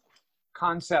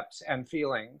concepts and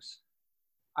feelings,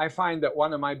 I find that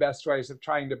one of my best ways of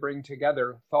trying to bring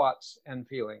together thoughts and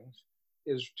feelings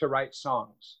is to write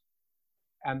songs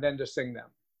and then to sing them.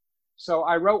 So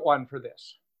I wrote one for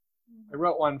this. I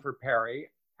wrote one for Perry.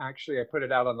 Actually, I put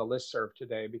it out on the listserv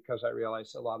today because I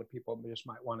realized a lot of people just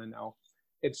might want to know.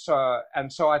 And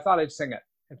so I thought I'd sing it.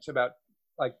 It's about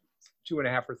like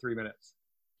 2.5 or 3 minutes.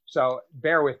 So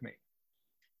bear with me,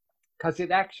 because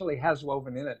it actually has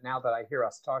woven in it, now that I hear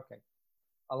us talking,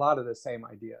 a lot of the same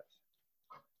ideas.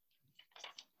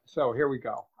 So here we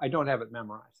go. I don't have it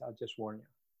memorized. I'll just warn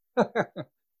you.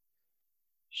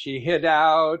 She hid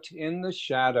out in the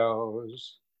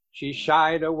shadows. She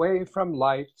shied away from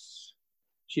lights.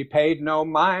 She paid no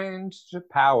mind to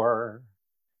power.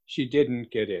 She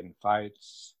didn't get in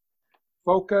fights.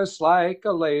 Focus like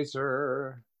a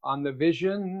laser on the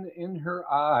vision in her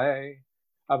eye.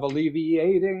 of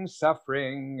alleviating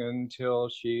suffering until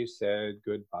she said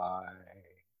goodbye.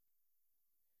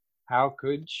 How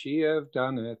could she have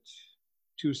done it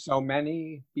to so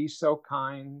many, be so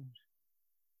kind,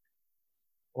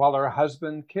 while her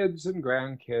husband, kids, and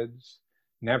grandkids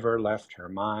never left her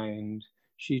mind?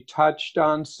 She touched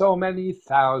on so many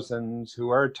thousands who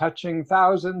are touching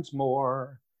thousands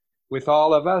more. With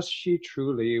all of us, she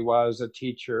truly was a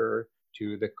teacher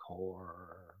to the core.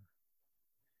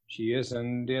 She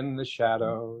isn't in the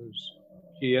shadows.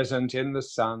 She isn't in the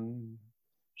sun.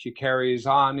 She carries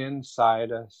on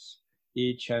inside us,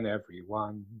 each and every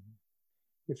one.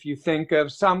 If you think of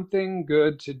something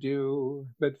good to do,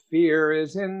 but fear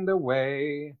is in the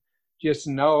way, just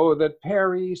know that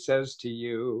Perry says to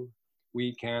you,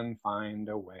 we can find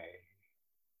a way.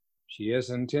 She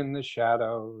isn't in the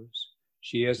shadows.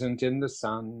 She isn't in the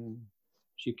sun.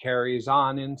 She carries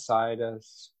on inside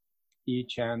us,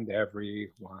 each and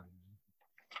every one.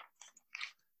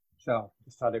 So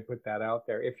just thought I'd put that out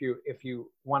there. If you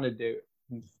wanted to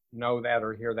know that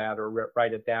or hear that or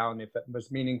write it down, if it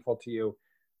was meaningful to you,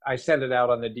 I sent it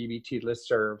out on the DBT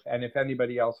listserv. And if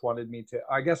anybody else wanted me to,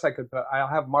 I guess I could put, I'll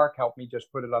have Mark help me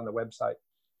just put it on the website.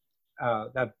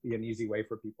 That'd be an easy way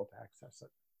for people to access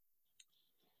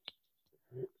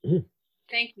it.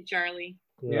 Thank you, Charlie.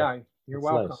 Yeah, you're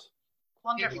welcome. Nice.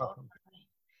 Wonderful. You're welcome.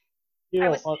 I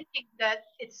was thinking that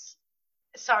it's,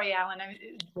 sorry, Alan,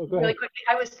 really quickly,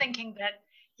 I was thinking that,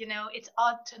 it's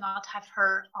odd to not have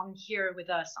her on here with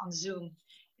us on Zoom.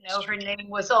 Her name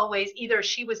was always either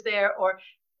she was there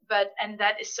and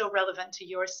that is so relevant to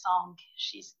your song.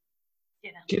 She's,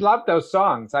 She loved those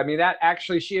songs. I mean, that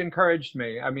actually, she encouraged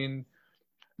me. I mean,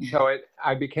 so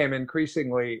I became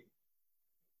increasingly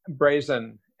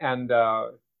brazen and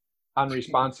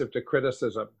unresponsive to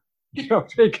criticism,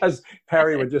 because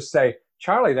Perry would just say,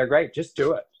 Charlie, they're great. Just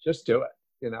do it. Just do it,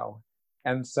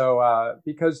 And so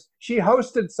because she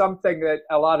hosted something that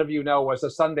a lot of was a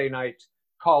Sunday night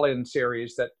call-in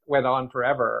series that went on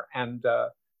forever. And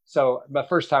so the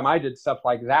first time I did stuff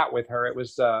like that with her, it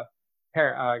was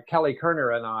Kelly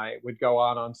Kerner and I would go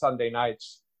on Sunday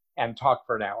nights and talk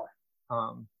for an hour.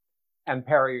 And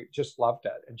Perry just loved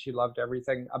it. And she loved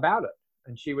everything about it.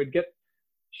 And she would get,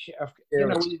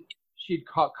 she'd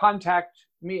contact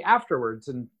me afterwards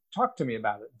and talk to me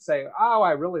about it and say, oh,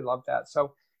 I really love that.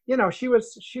 So, she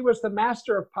was the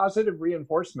master of positive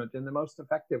reinforcement in the most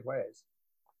effective ways.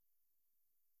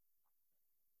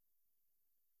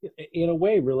 In a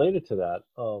way related to that,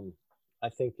 I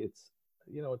think it's,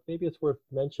 maybe it's worth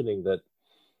mentioning that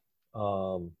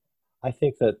I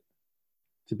think that,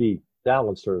 to be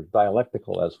balanced or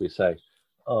dialectical, as we say,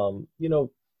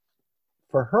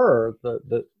 for her,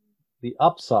 the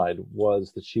upside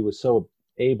was that she was so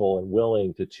able and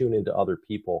willing to tune into other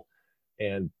people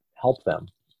and help them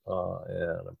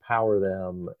and empower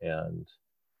them and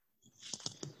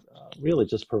really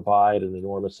just provide an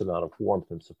enormous amount of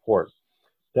warmth and support,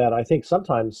 that I think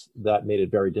sometimes that made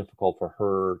it very difficult for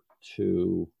her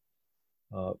to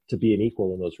be an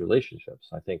equal in those relationships.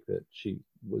 I think that she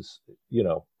was,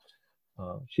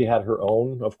 she had her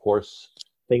own, of course,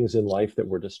 things in life that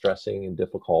were distressing and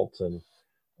difficult, and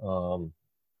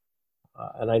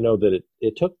I know that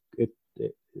it took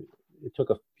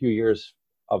a few years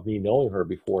of me knowing her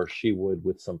before she would,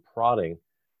 with some prodding,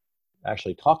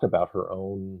 actually talk about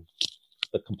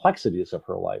the complexities of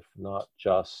her life, not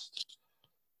just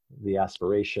the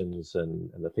aspirations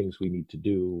and the things we need to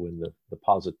do and the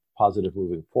positive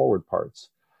moving forward parts.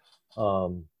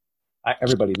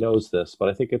 Everybody knows this, but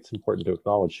I think it's important to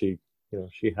acknowledge she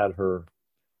had her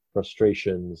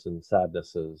frustrations and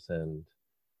sadnesses and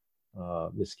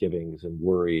misgivings and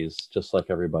worries, just like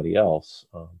everybody else.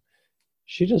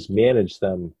 She just managed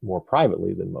them more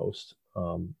privately than most,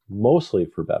 mostly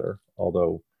for better,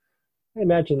 although I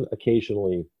imagine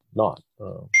occasionally not,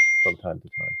 from time to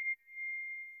time.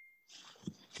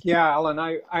 Yeah, Alan,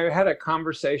 I had a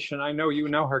conversation. I know you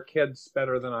know her kids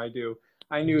better than I do.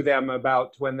 I knew them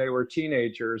about when they were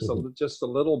teenagers, just a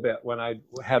little bit, when I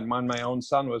had my own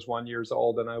son was 1 year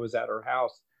old and I was at her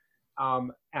house.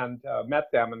 And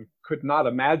met them and could not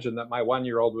imagine that my 1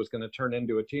 year old was going to turn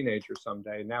into a teenager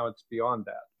someday. Now it's beyond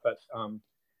that.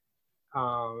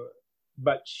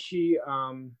 But she,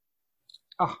 I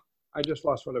just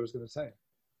lost what I was going to say.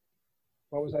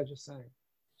 What was I just saying?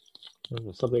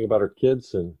 Something about her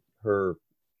kids and her.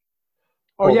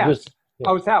 Oh, yes.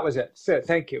 Oh, that was it. So,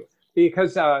 thank you.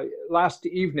 Because last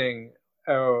evening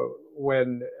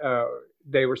when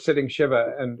they were sitting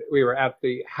Shiva and we were at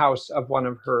the house of one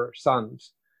of her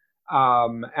sons.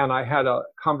 And I had a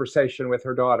conversation with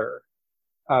her daughter.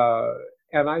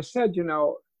 And I said,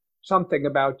 something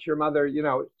about your mother. You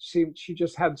know, she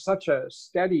just had such a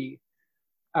steady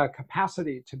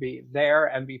capacity to be there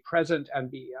and be present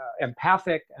and be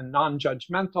empathic and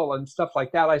non-judgmental and stuff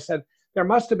like that. I said, there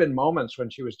must have been moments when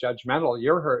she was judgmental.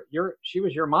 She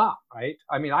was your mom, right?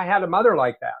 I mean, I had a mother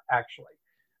like that, actually.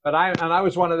 But I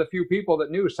was one of the few people that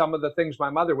knew some of the things my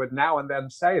mother would now and then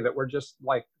say that were just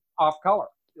like off color.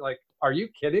 Like, are you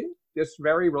kidding? This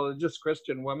very religious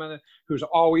Christian woman who's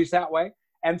always that way.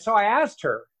 And so I asked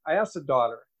the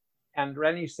daughter, and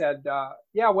Rennie said,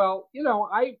 yeah, well, you know,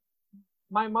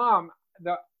 my mom,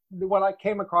 what I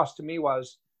came across to me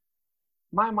was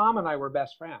my mom and I were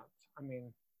best friends. I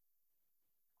mean,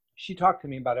 she talked to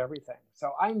me about everything.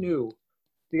 So I knew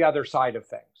the other side of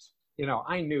things. You know,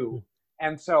 I knew.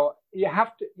 And so you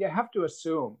have to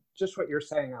assume just what you're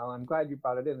saying, Alan. I'm glad you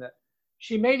brought it in, that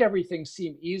she made everything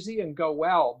seem easy and go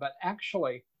well, but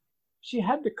actually she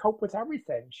had to cope with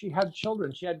everything. She had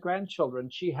children, she had grandchildren,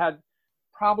 she had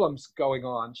problems going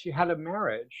on, she had a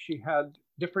marriage, she had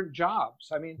different jobs.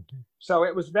 I mean, so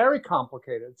it was very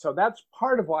complicated. So that's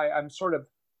part of why I'm sort of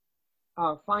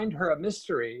find her a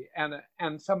mystery and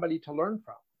somebody to learn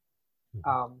from.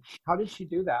 How did she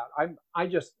do that?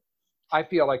 I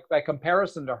feel like by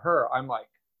comparison to her, I'm like,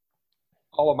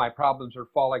 all of my problems are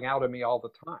falling out of me all the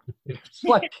time. It's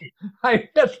like, I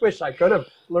just wish I could have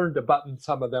learned to button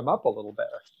some of them up a little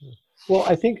better. Well,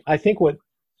 I think what,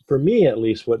 for me at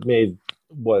least, what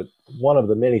one of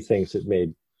the many things that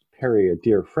made Perry a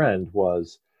dear friend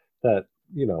was that,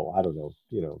 you know, I don't know,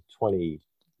 you know,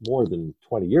 more than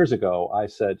 20 years ago, I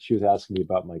said, she was asking me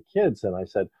about my kids, and I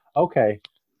said, okay,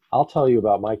 I'll tell you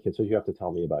about my kids, so you have to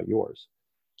tell me about yours.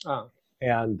 Oh.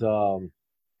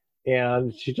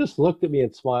 And she just looked at me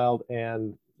and smiled,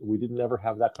 and we didn't ever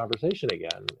have that conversation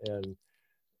again.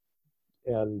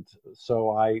 And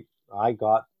so I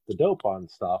got the dope on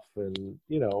stuff, and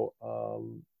you know,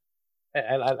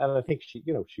 and I think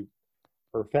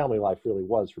her family life really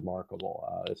was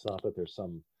remarkable. It's not that there's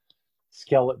some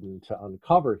skeleton to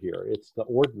uncover here. It's the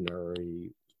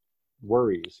ordinary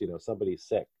worries. You know, somebody's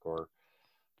sick, or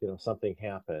you know, something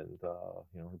happened. You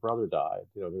know, her brother died.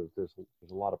 You know, there's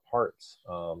a lot of parts.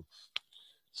 But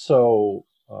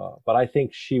I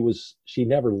think she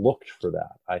never looked for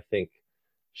that. I think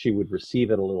she would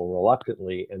receive it a little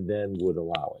reluctantly and then would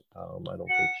allow it. I don't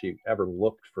think she ever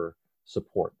looked for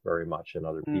support very much in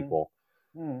other people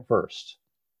first.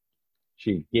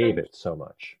 She gave it so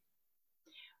much.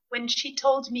 When she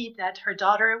told me that her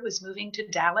daughter was moving to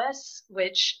Dallas,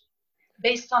 which,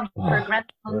 based on her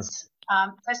grandson's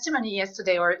testimony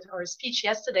yesterday or speech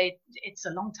yesterday, it's a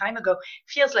long time ago,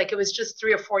 feels like it was just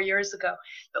 3 or 4 years ago.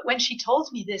 But when she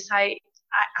told me this, I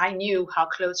knew how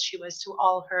close she was to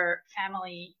all her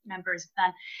family members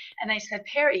then. And I said,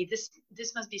 Perry, this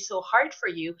must be so hard for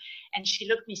you. And she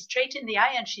looked me straight in the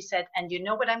eye and she said, and you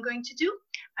know what I'm going to do?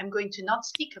 I'm going to not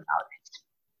speak about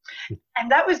it. And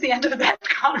that was the end of that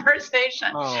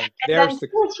conversation. Oh, and then 2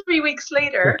 or 3 weeks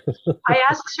later, I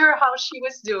asked her how she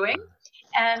was doing.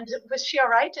 And was she all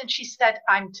right? And she said,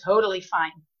 I'm totally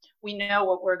fine. We know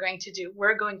what we're going to do.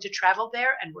 We're going to travel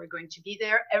there, and we're going to be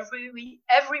there every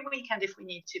weekend if we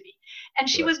need to be. And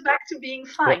she was back to being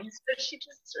fine. So she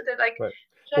just sort of like. Right.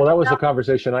 Well, that was a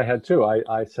conversation I had too.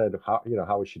 I said,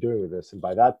 how is she doing with this? And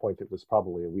by that point, it was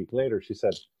probably a week later. She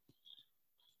said,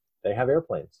 they have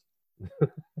airplanes,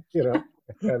 you know,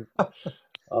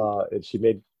 and she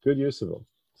made good use of them.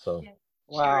 So, yeah,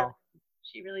 wow.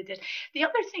 She really did. The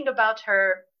other thing about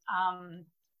her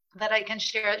that I can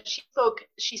share,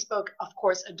 she spoke, of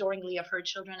course, adoringly of her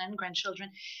children and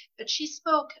grandchildren, but she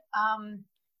spoke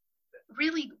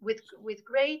really with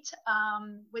great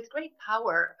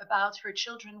power about her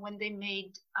children when they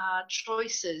made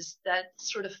choices that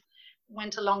sort of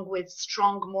went along with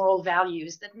strong moral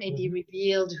values that maybe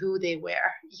revealed who they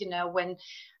were. You know, when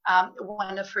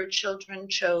one of her children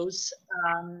chose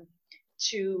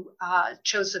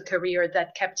a career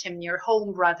that kept him near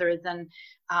home rather than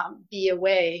be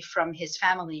away from his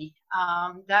family.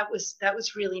 That was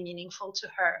really meaningful to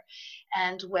her.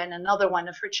 And when another one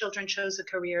of her children chose a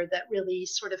career that really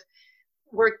sort of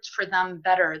worked for them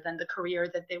better than the career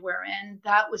that they were in,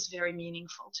 that was very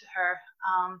meaningful to her.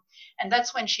 And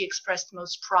that's when she expressed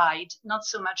most pride, not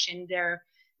so much in their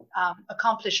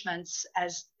accomplishments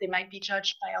as they might be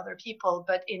judged by other people,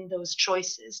 but in those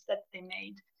choices that they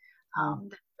made.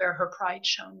 Where her pride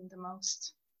shone the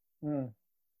most.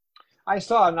 I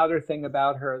saw another thing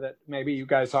about her that maybe you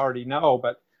guys already know,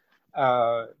 but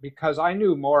because I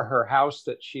knew more her house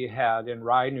that she had in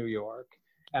Rye, New York,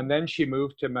 and then she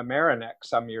moved to Mamaroneck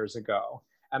some years ago,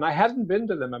 and I hadn't been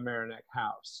to the Mamaroneck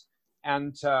house.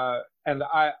 And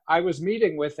I was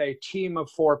meeting with a team of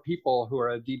 4 people who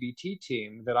are a DBT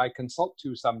team that I consult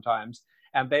to sometimes,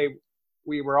 and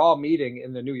we were all meeting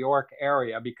in the New York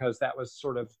area because that was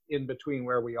sort of in between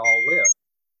where we all live,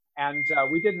 and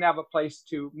we didn't have a place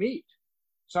to meet.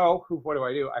 So what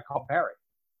do? I called Perry.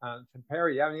 Said,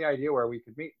 Perry, you have any idea where we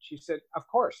could meet? She said, of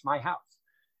course, my house.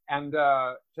 And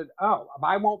said, oh,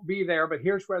 I won't be there, but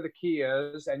here's where the key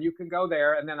is, and you can go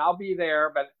there, and then I'll be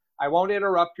there, but I won't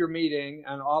interrupt your meeting,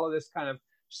 and all of this kind of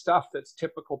stuff that's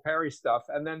typical Perry stuff.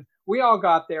 And then we all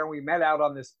got there, and we met out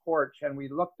on this porch, and we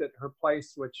looked at her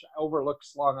place, which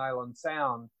overlooks Long Island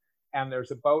Sound, and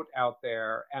there's a boat out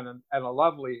there and a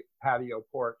lovely patio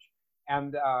porch.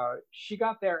 And she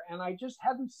got there, and I just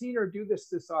hadn't seen her do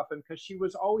this often because she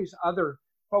was always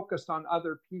focused on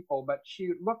other people, but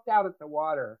she looked out at the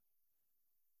water,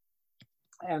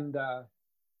 and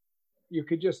you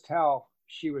could just tell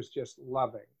she was just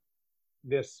loving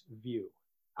this view.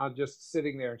 I'm just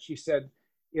sitting there, and she said,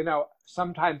 you know,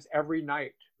 sometimes every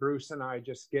night Bruce and I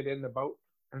just get in the boat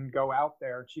and go out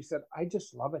there. And she said, I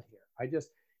just love it here.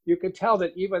 You could tell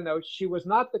that even though she was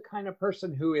not the kind of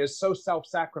person who is so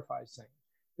self-sacrificing,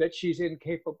 that she's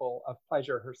incapable of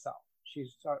pleasure herself.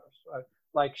 She's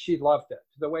like, she loved it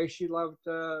the way she loved,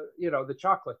 the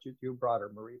chocolate you brought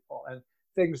her, Marie Paul, and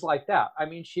things like that. I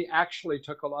mean, she actually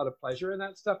took a lot of pleasure in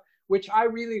that stuff, which I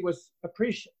really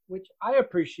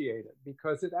appreciated,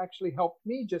 because it actually helped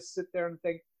me just sit there and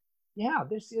think, yeah,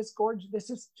 this is gorgeous. This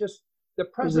is just the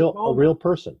present moment. A real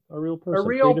person. A real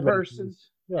person.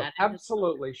 Yeah,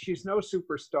 absolutely. She's no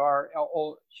superstar.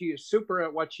 She is super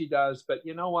at what she does, but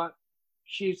you know what?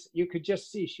 You could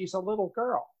just see she's a little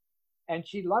girl, and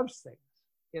she loves things,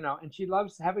 and she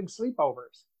loves having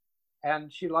sleepovers,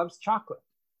 and she loves chocolate,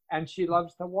 and she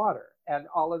loves the water and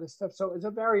all of this stuff. So it's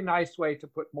a very nice way to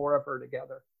put more of her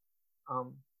together.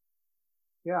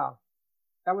 Yeah,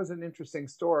 that was an interesting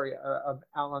story of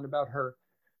Alan about her,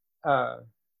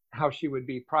 how she would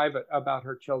be private about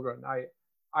her children.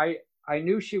 I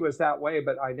knew she was that way,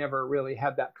 but I never really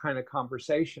had that kind of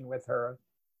conversation with her.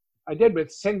 I did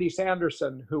with Cindy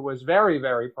Sanderson, who was very,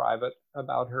 very private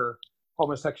about her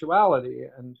homosexuality.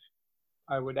 And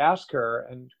I would ask her,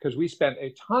 and because we spent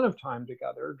a ton of time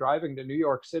together driving to New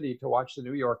York City to watch the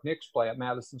New York Knicks play at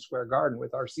Madison Square Garden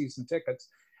with our season tickets.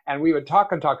 And we would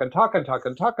talk and talk and talk and talk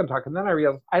and talk and talk. And then I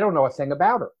realized I don't know a thing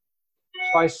about her.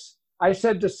 So I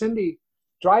said to Cindy,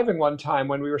 driving one time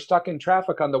when we were stuck in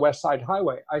traffic on the West Side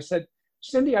Highway, I said,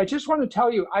 Cindy, I just want to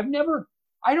tell you, I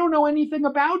don't know anything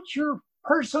about your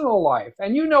personal life,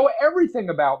 and you know everything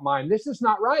about mine. This is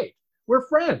not right. We're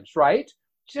friends, right?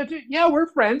 She said, yeah,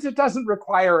 we're friends. It doesn't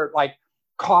require like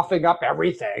coughing up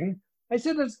everything. I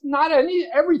said, it's not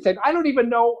everything. I don't even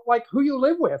know like who you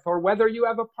live with, or whether you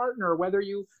have a partner, or whether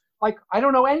you I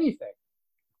don't know anything.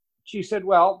 She said,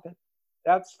 well,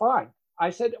 that's fine. I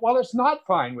said, well, it's not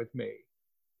fine with me.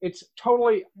 It's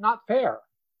totally not fair.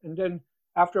 And then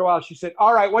after a while, she said,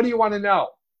 all right, what do you want to know?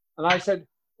 And I said,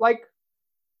 do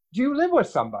you live with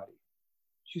somebody?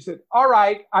 She said, all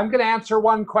right, I'm going to answer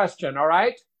one question, all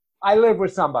right? I live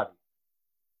with somebody.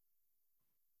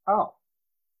 Oh,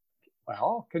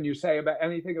 well, can you say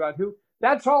anything about who?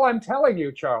 That's all I'm telling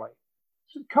you, Charlie.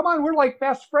 She said, come on, we're like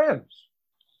best friends.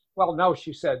 Well, no,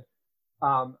 she said,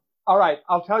 all right,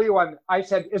 I'll tell you one. I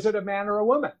said, is it a man or a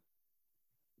woman?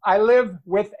 I live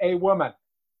with a woman.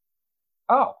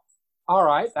 Oh, all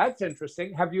right, that's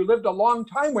interesting. Have you lived a long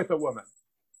time with a woman?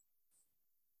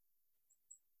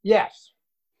 Yes,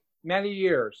 many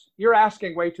years. You're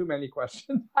asking way too many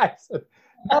questions. I said,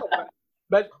 no,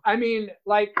 but I mean,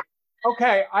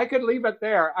 okay, I could leave it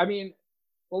there. I mean,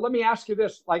 well, let me ask you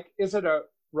this. Is it a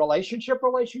relationship?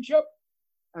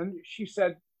 And she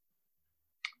said,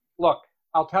 look,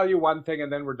 I'll tell you one thing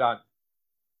and then we're done.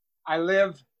 I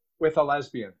live with a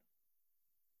lesbian.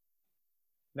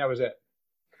 That was it.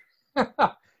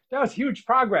 That was huge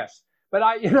progress. But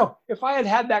if I had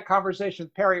had that conversation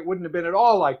with Perry, it wouldn't have been at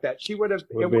all like that. It would have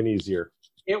been easier.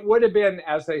 It would have been,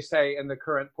 as they say in the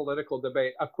current political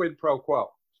debate, a quid pro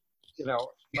quo.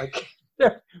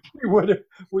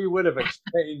 We would have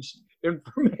exchanged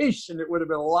information. It would have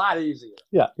been a lot easier.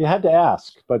 Yeah, you had to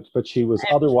ask, but she was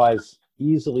otherwise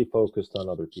easily focused on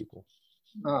other people.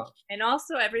 And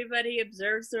also, everybody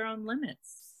observes their own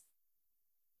limits.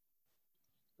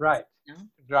 Right. No?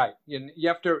 Right. You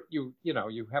have to you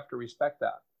have to respect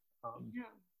that.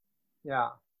 Yeah.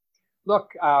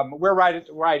 Look, we're right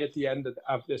at the end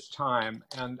of this time,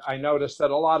 and I noticed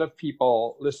that a lot of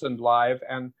people listened live,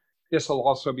 and this will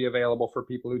also be available for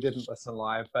people who didn't listen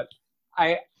live. But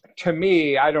to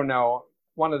me, I don't know.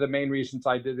 One of the main reasons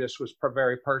I did this was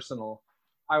very personal.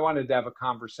 I wanted to have a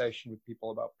conversation with people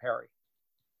about Perry,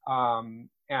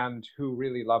 and who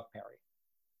really love Perry.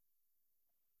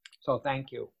 So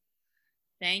thank you.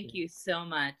 Thank you so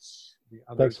much.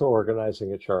 Thanks for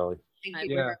organizing it, Charlie. Thank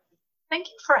you. Yeah. Thank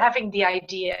you for having the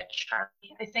idea,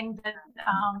 Charlie. I think that,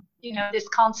 this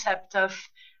concept of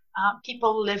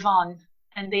people live on,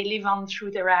 and they live on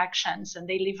through their actions, and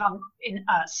they live on in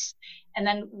us, and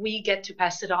then we get to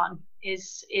pass it on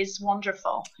is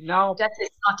wonderful. No, That is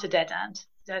not a dead end.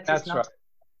 that's right.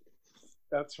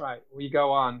 That's right. We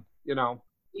go on,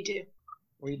 We do.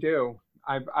 we do.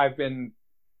 I've been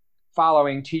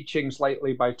following teachings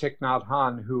lately by Thich Nhat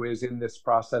Hanh, who is in this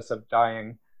process of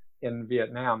dying in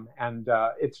Vietnam. And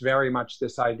it's very much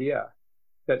this idea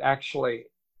that actually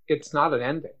it's not an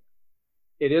ending.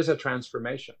 It is a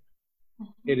transformation.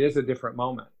 It is a different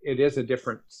moment. It is a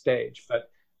different stage. But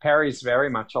Perry's very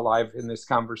much alive in this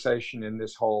conversation, in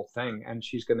this whole thing. And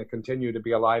she's going to continue to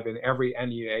be alive in every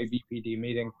NEA BPD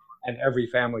meeting and every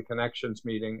Family Connections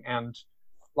meeting and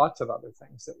lots of other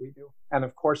things that we do. And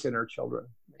of course, in her children.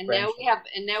 And now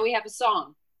we have a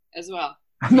song as well.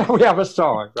 Now we have a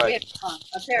song, right? We have a song,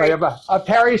 a We Perry. have a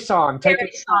Perry song. Take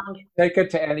Perry it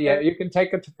to NEA. You can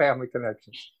take it to Family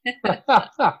Connections.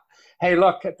 Hey,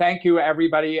 look, thank you,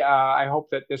 everybody. I hope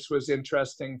that this was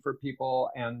interesting for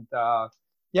people. And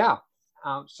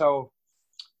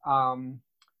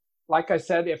like I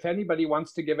said, if anybody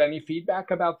wants to give any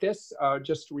feedback about this,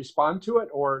 just respond to it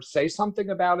or say something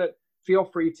about it, feel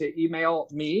free to email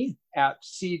me at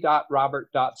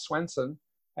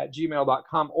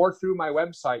c.robert.swenson@gmail.com, or through my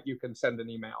website, you can send an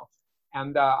email.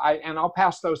 And I'll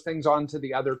pass those things on to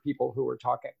the other people who are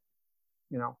talking,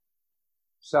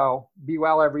 So be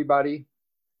well, everybody.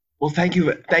 Well, thank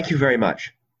you very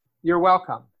much. You're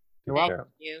welcome. You're Thank welcome.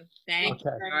 you. Thank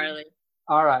you, Charlie.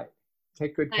 All right.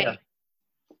 Take good care. Night.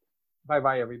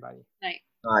 Bye-bye, everybody. Night.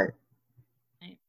 All right.